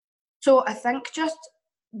 So I think just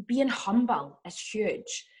being humble is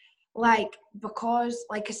huge. Like, because,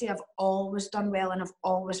 like I say, I've always done well and I've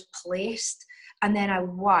always placed, and then I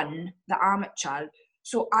won the amateur.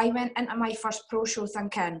 So I went into my first pro show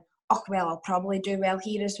thinking, oh, well, I'll probably do well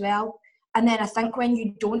here as well. And then I think when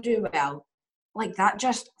you don't do well, like, that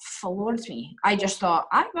just floored me. I just thought,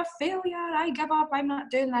 I'm a failure, I give up, I'm not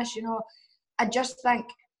doing this, you know. I just think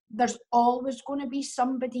there's always going to be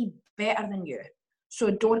somebody better than you. So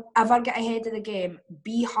don't ever get ahead of the game.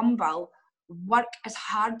 Be humble. Work as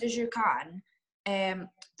hard as you can.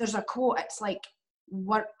 There's a quote, it's like,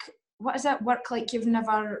 work, what is it? Work like you've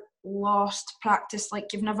never lost, practice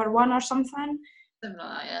like you've never won, or something. Something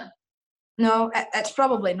like that, yeah. No, it's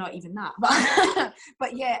probably not even that. But,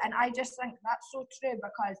 but yeah, and I just think that's so true,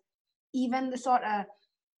 because even the sort of,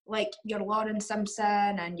 like, your Lauren Simpson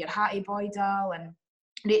and your Hattie Boydell and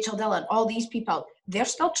Rachel Dillon, all these people, they're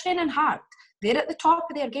still training hard. They're at the top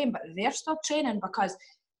of their game, but they're still training because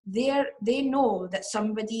they know that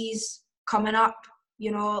somebody's coming up,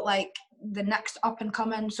 you know, like the next up and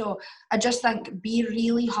coming. So I just think, be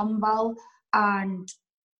really humble and,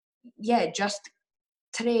 yeah, just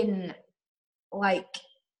train. Like,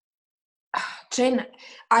 train.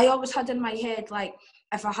 I always had in my head, like,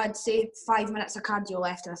 if I had, say, 5 minutes of cardio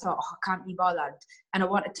left and I thought, oh, I can't be bothered, and I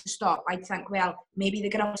wanted to stop, I'd think, well, maybe the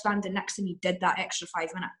girl standing next to me did that extra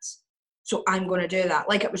 5 minutes, so I'm going to do that.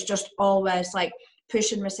 Like, it was just always like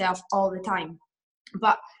pushing myself all the time.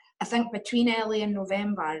 But I think between early and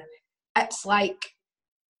November, it's like,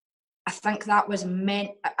 I think that was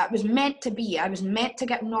meant, it was meant to be. I was meant to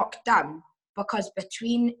get knocked down, because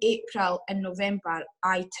between April and November,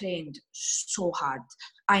 I trained so hard.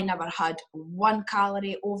 I never had 1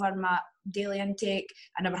 calorie over my daily intake.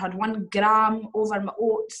 I never had 1 gram over my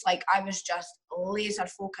oats. Like, I was just laser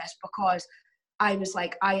focused, because I was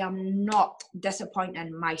like, I am not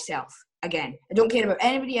disappointing myself again. I don't care about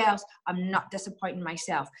anybody else. I'm not disappointing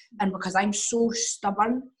myself. And because I'm so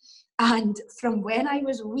stubborn, and from when I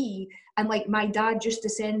was wee, and like, my dad used to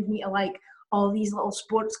send me to like all these little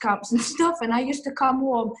sports camps and stuff, and I used to come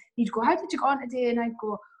home, he'd go, how did you go on today? And I'd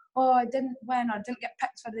go, oh, I didn't win, or didn't get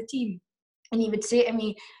picked for the team. And he would say to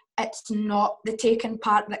me, it's not the taking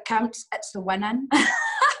part that counts, it's the winning. And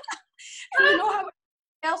you know how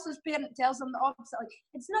else's parent tells them the opposite, like,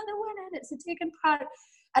 it's not the winning, it's the taking part.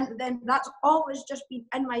 And then that's always just been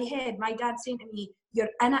in my head, my dad saying to me, you're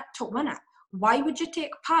in it to win it. Why would you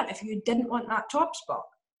take part if you didn't want that top spot?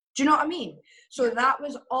 Do you know what I mean? So that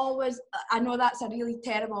was always, I know that's a really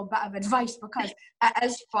terrible bit of advice, because it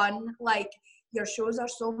is fun. Like, your shows are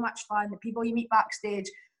so much fun, the people you meet backstage.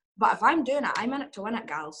 But if I'm doing it, I'm in it to win it,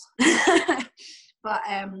 gals. But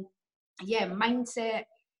yeah, mindset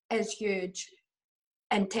is huge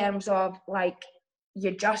in terms of, like,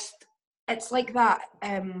 you just, it's like that.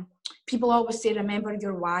 People always say, remember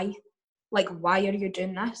your why. Like, why are you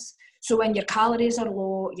doing this? So when your calories are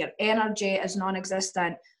low, your energy is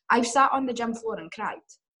non-existent, I've sat on the gym floor and cried,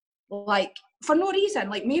 like, for no reason.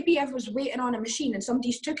 Like, maybe I was waiting on a machine and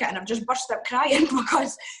somebody's took it and I've just burst out crying,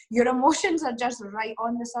 because your emotions are just right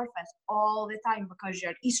on the surface all the time, because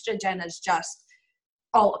your estrogen is just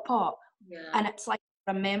all apart. Yeah. And it's like,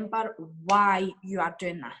 remember why you are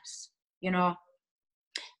doing this, you know?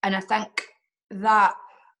 And I think that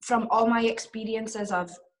from all my experiences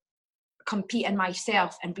of competing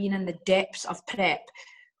myself and being in the depths of prep,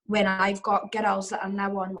 when I've got girls that are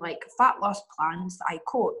now on like fat loss plans that I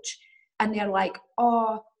coach, and they're like,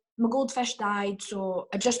 oh, my goldfish died, so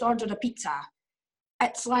I just ordered a pizza.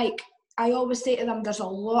 It's like, I always say to them, there's a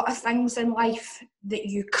lot of things in life that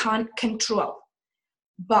you can't control,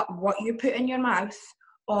 but what you put in your mouth,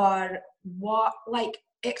 or what, like,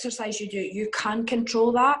 exercise you do, you can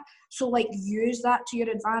control that. So, like, use that to your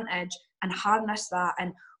advantage and harness that.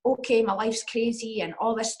 And okay, my life's crazy and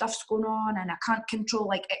all this stuff's going on and I can't control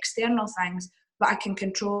like external things, but I can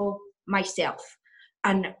control myself.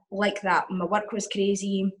 And like that, my work was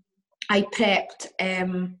crazy. I prepped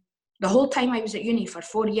the whole time I was at uni for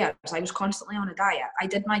 4 years. I was constantly on a diet. I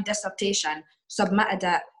did my dissertation, submitted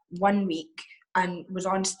it 1 week, and was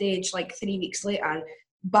on stage like 3 weeks later.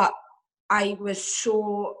 But I was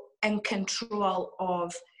so in control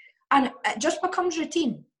of, and it just becomes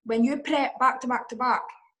routine. When you prep back to back to back,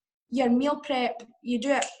 your meal prep, you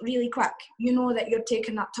do it really quick. You know that you're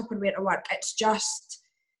taking that Tupperware to work. It's just,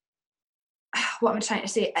 what am I trying to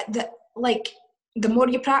say? The more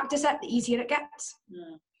you practice it, the easier it gets.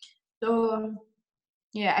 Yeah. So,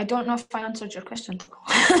 yeah, I don't know if I answered your question.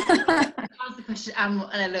 Answer the question and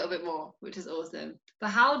a little bit more, which is awesome.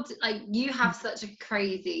 But how, like, you have such a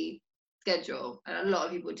crazy schedule, and a lot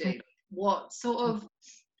of people do. What sort of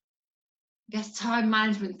guess, time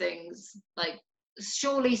management things, like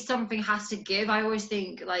surely something has to give. I always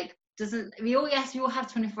think like, we all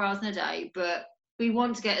have 24 hours in a day, but we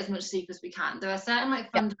want to get as much sleep as we can. There are certain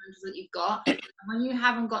like fundamentals that you've got, and when you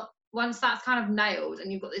haven't got, once that's kind of nailed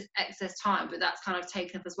and you've got this excess time, but that's kind of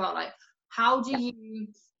taken up as well, like how do you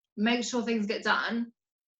make sure things get done,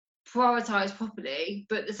 prioritize properly,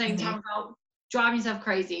 but at the same time without driving yourself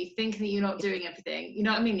crazy, thinking that you're not doing everything? You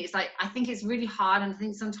know what I mean? It's like, I think it's really hard, and I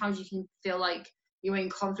think sometimes you can feel like you're in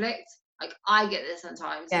conflict. Like I get this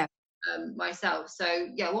sometimes myself. So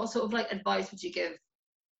yeah, what sort of like advice would you give,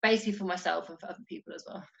 basically for myself and for other people as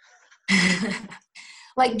well?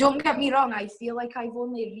 Like, don't get me wrong, I feel like I've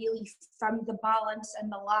only really found the balance in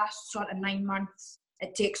the last sort of 9 months.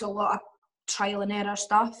 It takes a lot of trial and error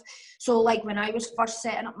stuff. So like when I was first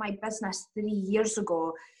setting up my business 3 years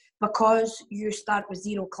ago, because you start with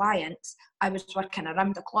 0 clients, I was working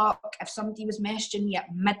around the clock. If somebody was messaging me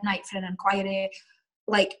at midnight for an inquiry,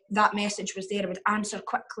 like that message was there, I would answer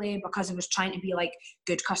quickly because I was trying to be like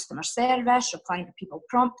good customer service, replying to people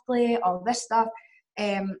promptly, all this stuff.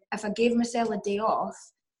 If I gave myself a day off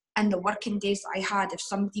and the working days that I had, if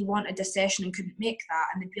somebody wanted a session and couldn't make that,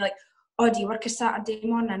 and they'd be like, oh, do you work a Saturday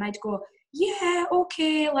morning? And I'd go, yeah,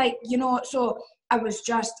 okay, like, you know. So I was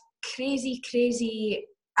just crazy.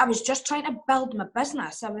 I was just trying to build my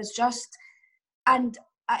business. And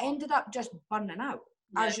I ended up just burning out,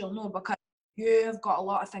 as you'll know, because you've got a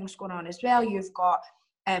lot of things going on as well. You've got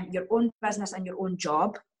your own business and your own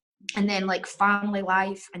job, and then like family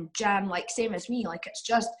life and gym, like same as me, like it's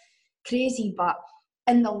just crazy. But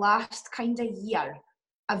in the last kind of year,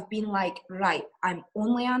 I've been like, right, I'm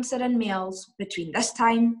only answering mails between this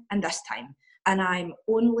time and this time, and I'm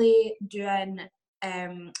only doing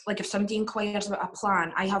like if somebody inquires about a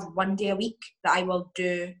plan, I have 1 day a week that I will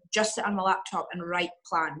do, just sit on my laptop and write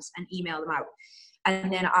plans and email them out,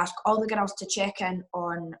 and then I ask all the girls to check in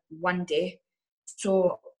on one day.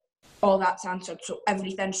 So all that's answered. So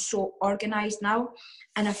everything's so organised now.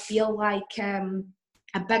 And I feel like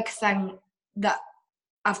a big thing that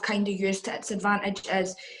I've kind of used to its advantage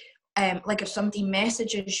is like if somebody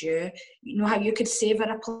messages you, you know how you could save a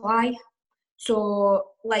reply? So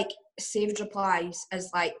like saved replies is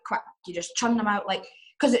like quick, you just churn them out, like,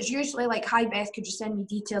 because it's usually like, hi Beth, could you send me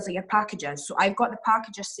details of your packages? So I've got the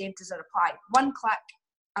packages saved as a reply, one click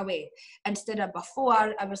away, instead of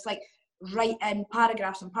before I was like writing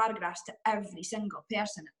paragraphs and paragraphs to every single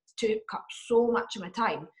person. It took up so much of my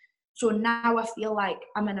time. So now I feel like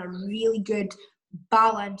I'm in a really good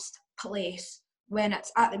balanced place. When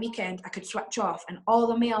it's at the weekend, I could switch off, and all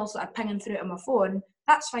the mails that are pinging through on my phone,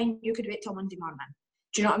 that's fine, you could wait till Monday morning.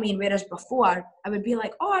 Do you know what I mean? Whereas before, I would be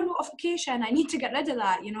like, oh, a notification, I need to get rid of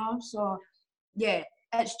that, you know? So yeah,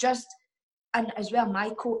 it's just, and as well, my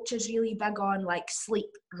coach is really big on like sleep,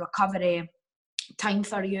 recovery, time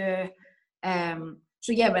for you.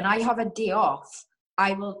 So yeah, when I have a day off,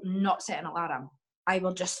 I will not set an alarm. I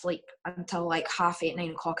will just sleep until like 8:30, 9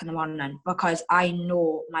 o'clock in the morning, because I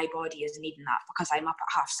know my body is needing that, because I'm up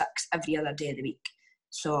at 6:30 every other day of the week.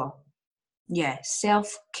 So yeah,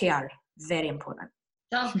 self-care, very important.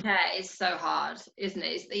 Self-care is so hard, isn't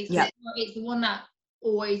it? It's the one that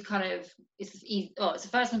always kind of, it's the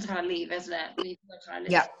first one to kind of leave, isn't it? When you kind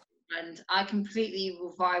of and I completely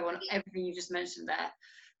will vibe on everything you just mentioned there.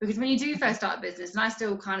 Because when you do first start a business, and I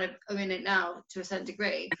still kind of am in it now to a certain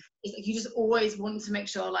degree, it's like you just always want to make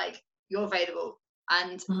sure like you're available.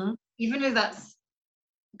 And even though that's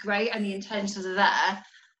great and the intentions are there,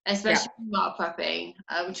 especially when you are prepping,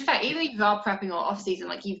 which in fact, even if you are prepping or off season,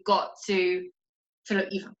 like you've got to fill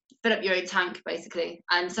up your own tank basically.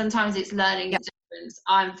 And sometimes it's learning the difference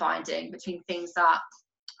I'm finding between things that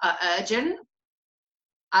are urgent,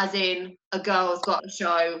 as in a girl's got a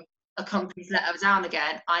show, a company's let her down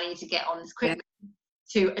again, I need to get on this quickly,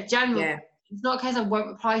 to a general, it's not a case I won't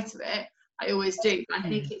reply to it, I always do. I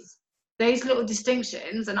think it's those little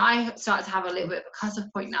distinctions, and I start to have a little bit of a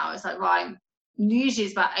cut-off point now. It's like, right, usually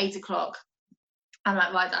it's about 8 o'clock, I'm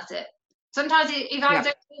like, right, that's it. Sometimes if I don't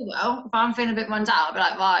feel well, if I'm feeling a bit run down, I'll be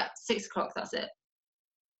like, right, 6 o'clock, that's it.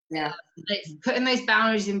 It's putting those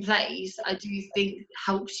boundaries in place, I do think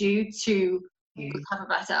helps you to recover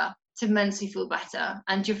better, to mentally feel better,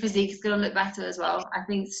 and your physique is going to look better as well. I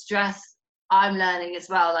think stress, I'm learning as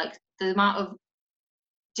well, like the amount of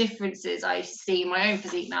differences I see in my own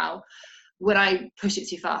physique now when I push it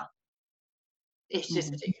too far, it's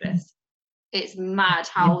just ridiculous. It's mad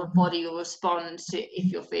how the body will respond to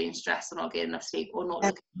if you're feeling stressed or not getting enough sleep or not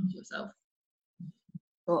looking after yourself.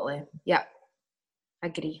 Totally. Yeah.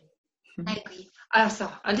 Agree. I agree. I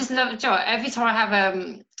just love it. Every time I have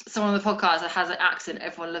someone on the podcast that has an accent,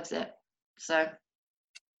 everyone loves it. So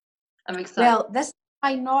I'm excited. Well, this is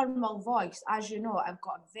my normal voice. As you know, I've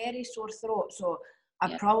got a very sore throat, so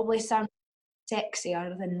I probably sound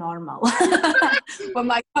sexier than normal with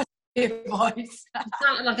my voice.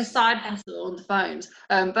 Sound like a side hustle on the phones.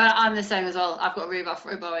 But I'm the same as well. I've got a really bad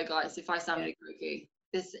throat, by the way, guys. If I sound really croaky,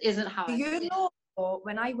 this isn't how Do you know,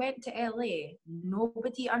 when I went to LA,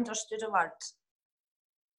 nobody understood a word.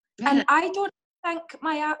 Really? And I don't think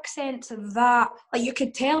my accent's that, like, you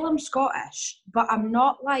could tell I'm Scottish, but I'm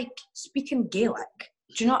not like speaking Gaelic.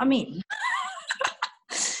 Do you know what I mean?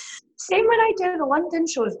 Same when I do the London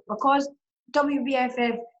shows, because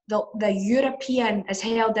WBFF, the European is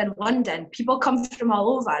held in London, people come from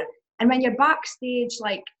all over. And when you're backstage,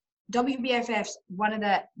 like, WBFF's one of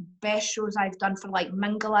the best shows I've done for like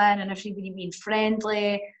mingling and everybody being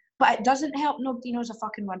friendly, but it doesn't help nobody knows a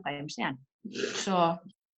fucking word I'm saying. So,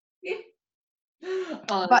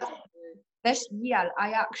 but this year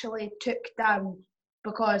I actually took down,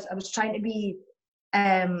 because I was trying to be,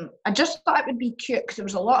 I just thought it would be cute because there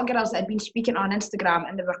was a lot of girls that had been speaking on Instagram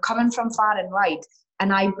and they were coming from far and wide,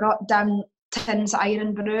 and I brought down Tins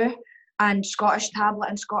Iron Brew and Scottish Tablet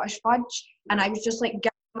and Scottish Fudge, and I was just like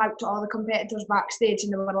giving them out to all the competitors backstage,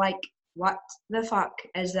 and they were like, what the fuck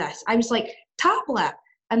is this? I was like, tablet,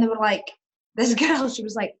 and they were like, this girl, she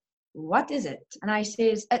was like, what is it? And I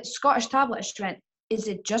says, it's Scottish Tablet. She went, is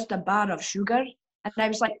it just a bar of sugar? And I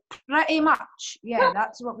was like, pretty much, yeah,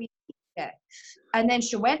 that's what we eat. And then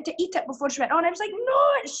she went to eat it before she went on. I was like, no,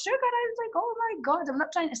 it's sugar. I was like, oh my God, I'm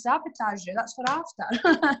not trying to sabotage you. That's for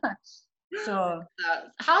after. So.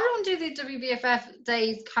 How long do the WBFF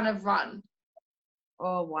days kind of run?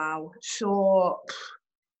 Oh, wow. So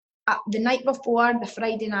the night before, the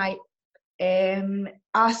Friday night,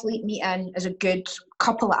 athlete meeting is a good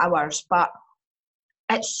couple of hours, but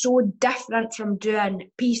it's so different from doing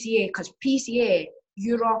PCA, because PCA,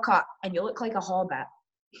 you rock up and you look like a hobbit,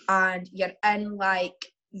 and you're in like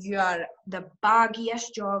the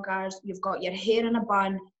baggiest joggers, you've got your hair in a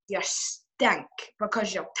bun, you stink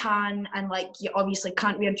because you're tan, and like you obviously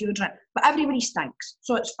can't wear deodorant, but everybody stinks,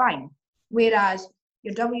 so it's fine. Whereas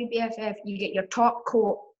your WBFF, you get your top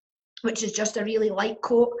coat, which is just a really light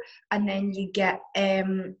coat, and then you get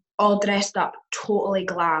all dressed up, totally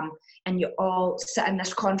glam, and you all sit in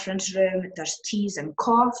this conference room, there's teas and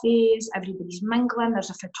coffees, everybody's mingling, there's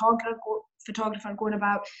a photographer going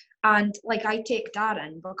about, and like I take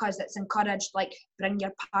Darren because it's encouraged, like, bring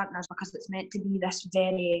your partners, because it's meant to be this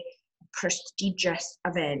very prestigious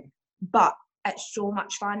event, but it's so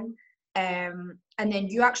much fun. And then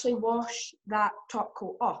you actually wash that top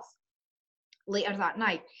coat off later that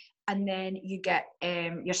night, and then you get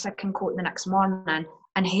your second coat the next morning,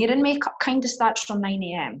 and hair and makeup kind of starts from 9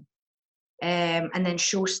 a.m. And then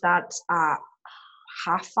show starts at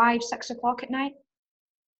 5:30, 6 o'clock at night.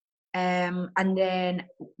 And then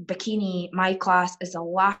bikini, my class is the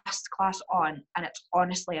last class on, and it's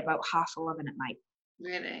honestly about 11:30 at night.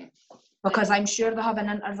 Really? Because I'm sure they have an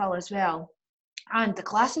interval as well. And the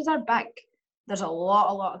classes are big. There's a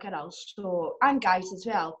lot of girls, so, and guys as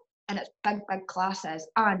well. And it's big classes.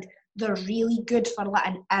 And they're really good for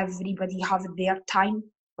letting everybody have their time.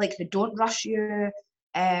 Like, they don't rush you.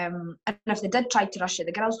 And if they did try to rush you,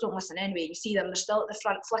 the girls don't listen anyway. You see them, they're still at the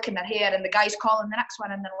front flicking their hair, and the guy's calling the next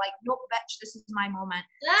one, and they're like, nope, bitch, this is my moment.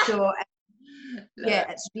 So, yeah,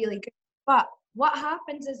 it's really good. But what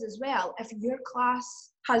happens is, as well, if your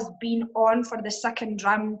class has been on for the second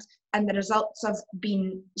round and the results have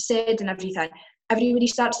been said and everything, everybody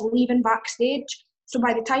starts leaving backstage. So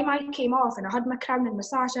by the time I came off and I had my crown and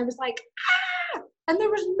massage, I was like, ah! And there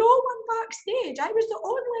was no one backstage. I was the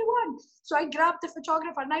only one. So I grabbed the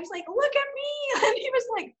photographer and I was like, look at me. And he was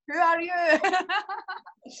like, who are you?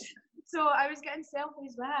 So I was getting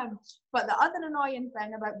selfies with him. But the other annoying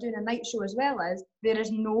thing about doing a night show as well is there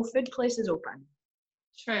is no food places open.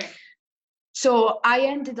 True. So I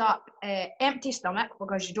ended up empty stomach,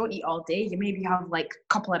 because you don't eat all day. You maybe have like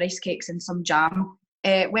a couple of rice cakes and some jam.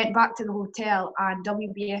 Went back to the hotel, and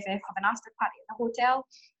WBFF have an after party at the hotel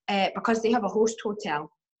because they have a host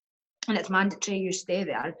hotel and it's mandatory you stay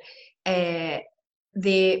there.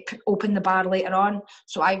 They open the bar later on,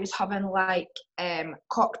 so I was having like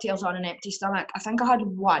cocktails on an empty stomach. I think I had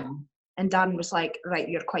one, and Dan was like, right,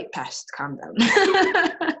 you're quite pissed, calm down.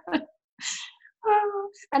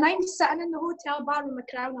 And I'm sitting in the hotel bar with my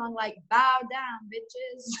crown on, like, bow down,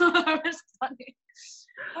 bitches. It was funny.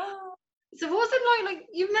 So what's it like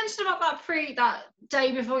you mentioned about that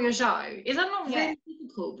day before your show, is that not really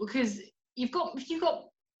difficult? Because you've got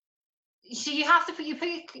so you have to put your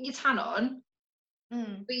tan on,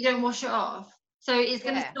 but you don't wash it off, so it's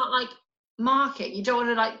going to start like marking. You don't want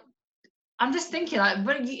to, like, I'm just thinking, like,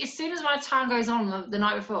 as soon as my tan goes on the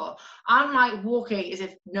night before, I'm like walking as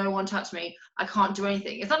if no one touched me. I can't do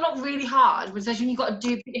anything. Is that not really hard? Especially when you've got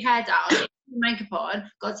to put your hair down, your makeup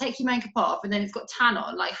on, got to take your makeup off, and then it's got tan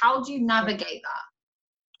on. Like, how do you navigate that?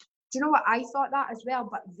 Do you know what? I thought that as well,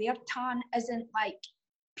 but their tan isn't like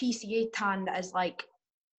PCA tan that is like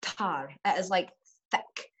tar. It is like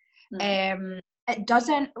thick. It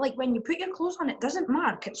doesn't, like, when you put your clothes on, it doesn't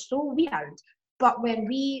mark. It's so weird. But when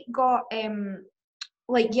we got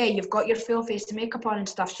like, yeah, you've got your full face of makeup on and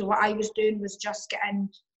stuff. So what I was doing was just getting,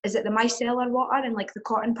 is it the micellar water and like the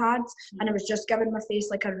cotton pads? And I was just giving my face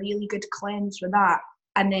like a really good cleanse with that,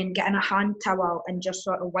 and then getting a hand towel and just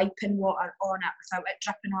sort of wiping water on it without it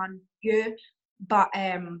dripping on you. But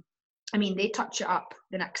I mean, they touch it up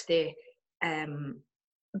the next day.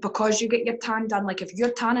 Because you get your tan done, like if your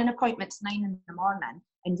tanning appointment's 9 in the morning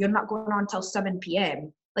and you're not going on till 7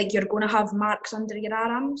 p.m, like you're going to have marks under your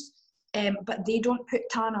arms. But they don't put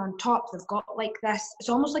tan on top. They've got like this, it's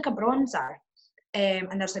almost like a bronzer.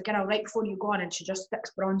 And there's a girl right before you go on and she just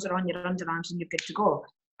sticks bronzer on your underarms and you're good to go.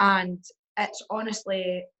 And it's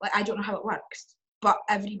honestly, like, I don't know how it works, but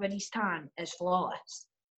everybody's tan is flawless.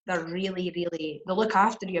 They're really, really, they look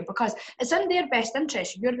after you because it's in their best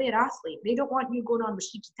interest. You're their athlete. They don't want you going on with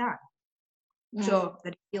streaky tan. So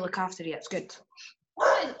they look after you. It's good.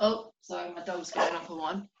 Oh, sorry, my dog's going up on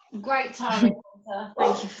one. Great timing.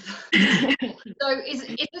 Thank you for that. So is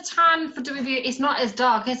the tan for WBA, it's not as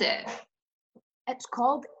dark, is it? It's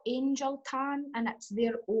called Angel Tan, and it's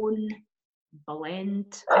their own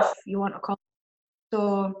blend, if you want to call it.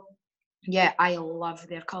 So yeah, I love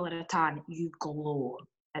their colour of tan. You glow.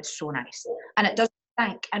 It's so nice. And it doesn't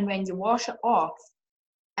stink. And when you wash it off,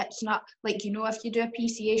 it's not like, you know, if you do a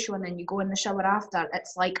PCA show and then you go in the shower after,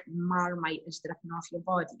 it's like Marmite is dripping off your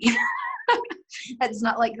body. It's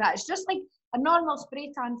not like that. It's just like a normal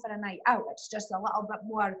spray tan for a night out. It's just a little bit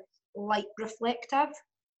more light reflective.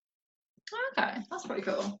 Okay, that's pretty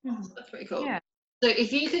cool. That's pretty cool. Yeah. So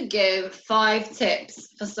if you could give 5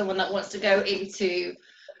 tips for someone that wants to go into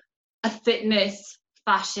a fitness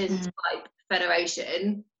fashion type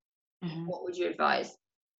federation, what would you advise?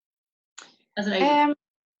 As an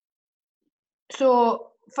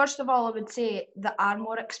so first of all, I would say they are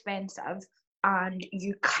more expensive, and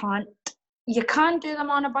you can do them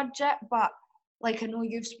on a budget, but like I know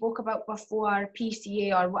you've spoke about before,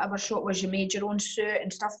 PCA or whatever show it was, you made your own suit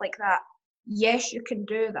and stuff like that. Yes, you can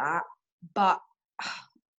do that, but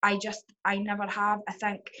I never have. I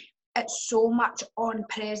think it's so much on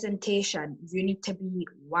presentation. You need to be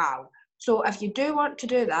wow. So if you do want to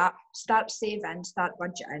do that, start saving, start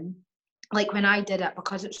budgeting. Like when I did it,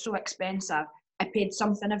 because it's so expensive, I paid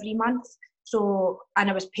something every month. So, and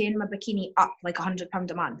I was paying my bikini up like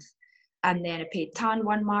 £100 a month. And then I paid tan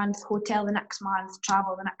 1 month, hotel the next month,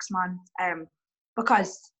 travel the next month,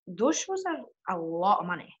 because those shows are a lot of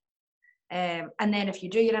money. And then if you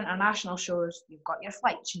do your international shows, you've got your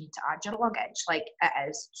flights, you need to add your luggage. Like, it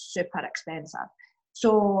is super expensive.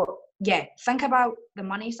 So yeah, think about the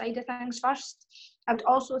money side of things first. I would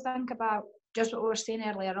also think about just what we were saying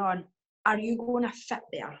earlier on. Are you going to fit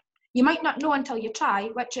there? You might not know until you try,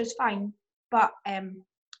 which is fine, but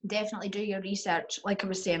definitely do your research. Like I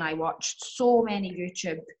was saying, I watched so many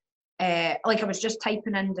YouTube. Like I was just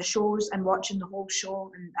typing in the shows and watching the whole show,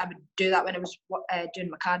 and I would do that when I was doing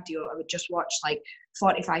my cardio. I would just watch like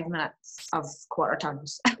 45 minutes of quarter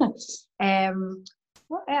tons.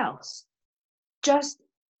 What else? Just,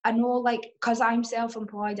 I know, like, because I'm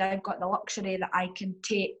self-employed, I've got the luxury that I can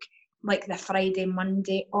take like the Friday,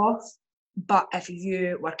 Monday off. But if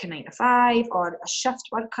you work a 9 to 5 or a shift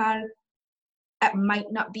worker, it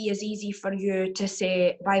might not be as easy for you to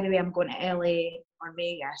say, by the way, I'm going to LA or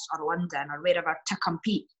Vegas or London or wherever to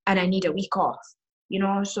compete and I need a week off, you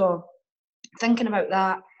know? So thinking about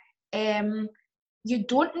that. You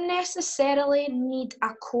don't necessarily need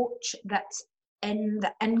a coach that's in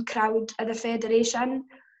the in crowd of the federation.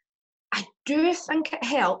 I do think it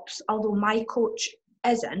helps, although my coach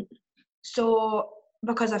isn't. So,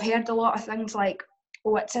 because I've heard a lot of things like,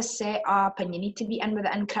 oh, it's a set up and you need to be in with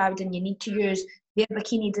the in crowd and you need to use their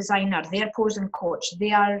bikini designer, their posing coach,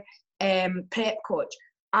 their prep coach.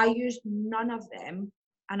 I used none of them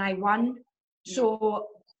and I won. So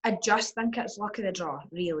I just think it's luck of the draw,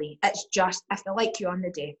 really. It's just if they like you on the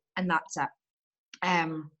day, and that's it.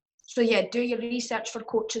 So yeah, do your research for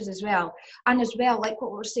coaches as well. And as well, like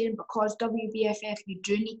what we were saying, because WBFF, you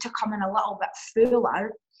do need to come in a little bit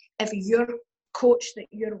fuller. If your coach that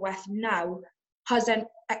you're with now hasn't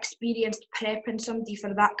experienced prepping somebody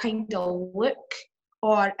for that kind of look,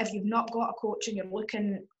 or if you've not got a coach and you're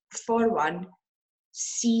looking for one,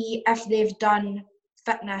 see if they've done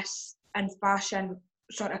fitness and fashion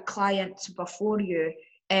sort of clients before you,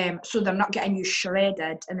 so they're not getting you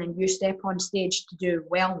shredded, and then you step on stage to do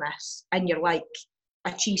wellness and you're like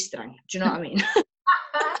a cheese string. Do you know what I mean?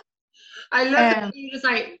 I love that you just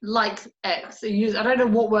like X. So I don't know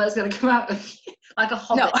what word's going to come out of you. Like a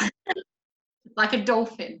hobbit. No. Like a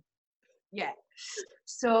dolphin. Yeah.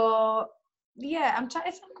 So, yeah, I'm trying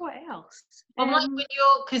to think what else. Like when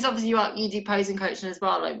because obviously you do posing coaching as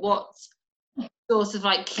well, like what sorts of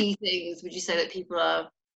like key things would you say that people are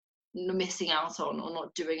missing out on or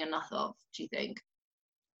not doing enough of, do you think?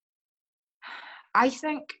 I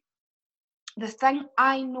think the thing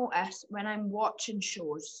I notice when I'm watching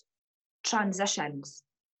shows, transitions,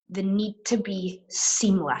 they need to be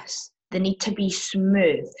seamless. They need to be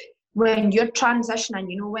smooth. When you're transitioning,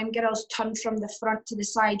 you know, when girls turn from the front to the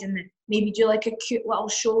side and maybe do like a cute little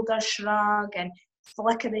shoulder shrug and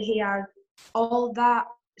flick of the hair, all that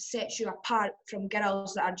sets you apart from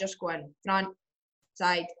girls that are just going front,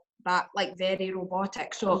 side, back, like very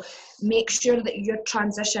robotic. So make sure that your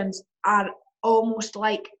transitions are almost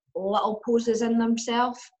like little poses in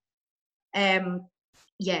themselves.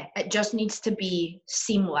 Yeah, it just needs to be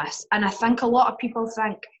seamless. And I think a lot of people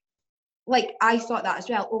think, like I thought that as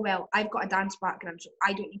well, oh well, I've got a dance background, so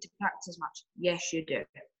I don't need to practice as much. Yes, you do.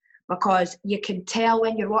 Because you can tell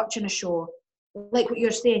when you're watching a show, like what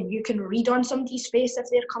you're saying, you can read on somebody's face if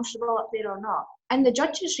they're comfortable up there or not. And the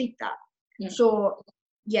judges read that. Yeah. So,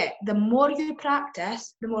 yeah, the more you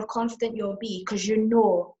practice, the more confident you'll be, because you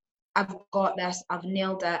know, I've got this, I've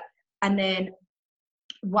nailed it. And then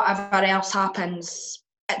whatever else happens,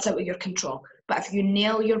 it's out of your control. But if you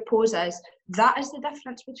nail your poses, that is the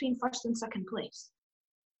difference between first and second place.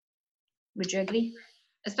 Would you agree?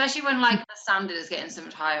 Especially when like the standard is getting so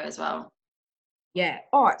much higher as well. Yeah.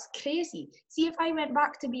 Oh, it's crazy. See, if I went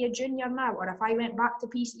back to be a junior now, or if I went back to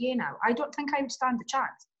PCA now, I don't think I would stand a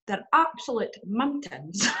chance. They're absolute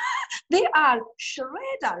mountains. They are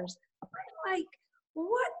shredders. I'm like,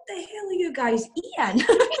 what the hell are you guys eating?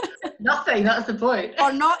 Nothing, that's the point.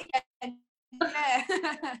 Or not yet.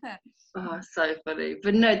 Yeah. Oh, so funny.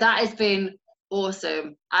 But no, that has been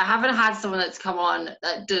awesome. I haven't had someone that's come on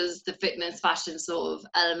that does the fitness fashion sort of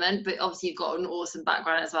element, but obviously you've got an awesome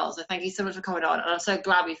background as well. So thank you so much for coming on. And I'm so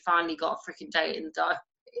glad we finally got a freaking date in the diary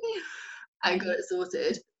and got it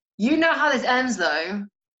sorted. You know how this ends though.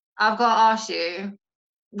 I've got to ask you,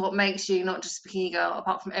 what makes you not just a bikini girl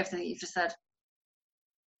apart from everything that you've just said?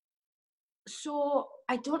 So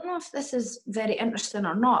I don't know if this is very interesting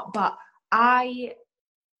or not, but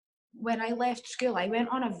when I left school, I went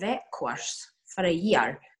on a vet course for a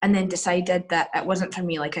year and then decided that it wasn't for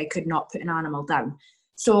me, like I could not put an animal down.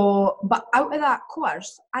 So, but out of that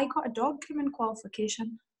course, I got a dog grooming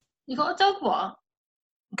qualification. You got a dog what?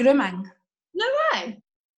 Grooming. No way.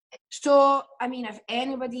 So, I mean, if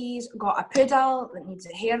anybody's got a poodle that needs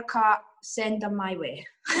a haircut, send them my way.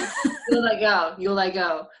 You'll let go. You'll let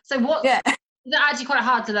go. So what? Yeah. Is it actually quite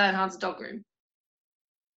hard to learn how to dog groom?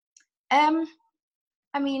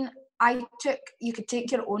 I mean, you could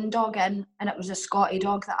take your own dog in, and it was a Scotty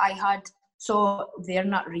dog that I had, so they're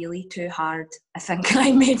not really too hard. I think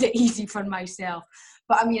I made it easy for myself.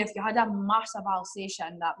 But I mean, if you had a massive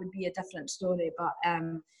Alsatian, that would be a different story. But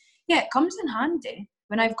yeah, it comes in handy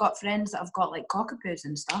when I've got friends that have got like cockapoos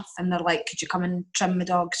and stuff, and they're like, could you come and trim my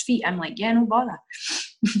dog's feet? I'm like, yeah, no bother.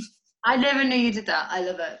 I never knew you did that. I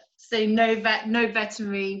love it. So no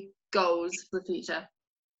veterinary goals for the future?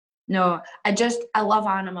 No, I love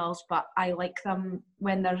animals, but I like them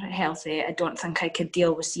when they're healthy. I don't think I could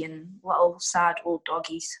deal with seeing little sad old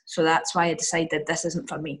doggies. So that's why I decided this isn't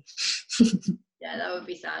for me. Yeah, that would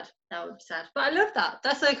be sad. That would be sad. But I love that.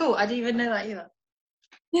 That's so cool. I didn't even know that either.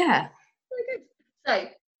 Yeah. Very good. So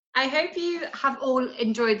I hope you have all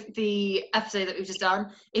enjoyed the episode that we've just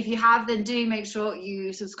done. If you have, then do make sure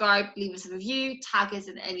you subscribe, leave us a review, tag us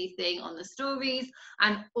in anything on the stories.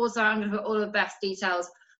 And also I'm going to put all of Beth's details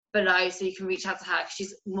below so you can reach out to her.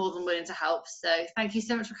 She's more than willing to help. So thank you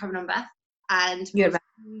so much for coming on, Beth. And we'll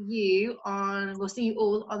see you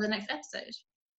all on the next episode.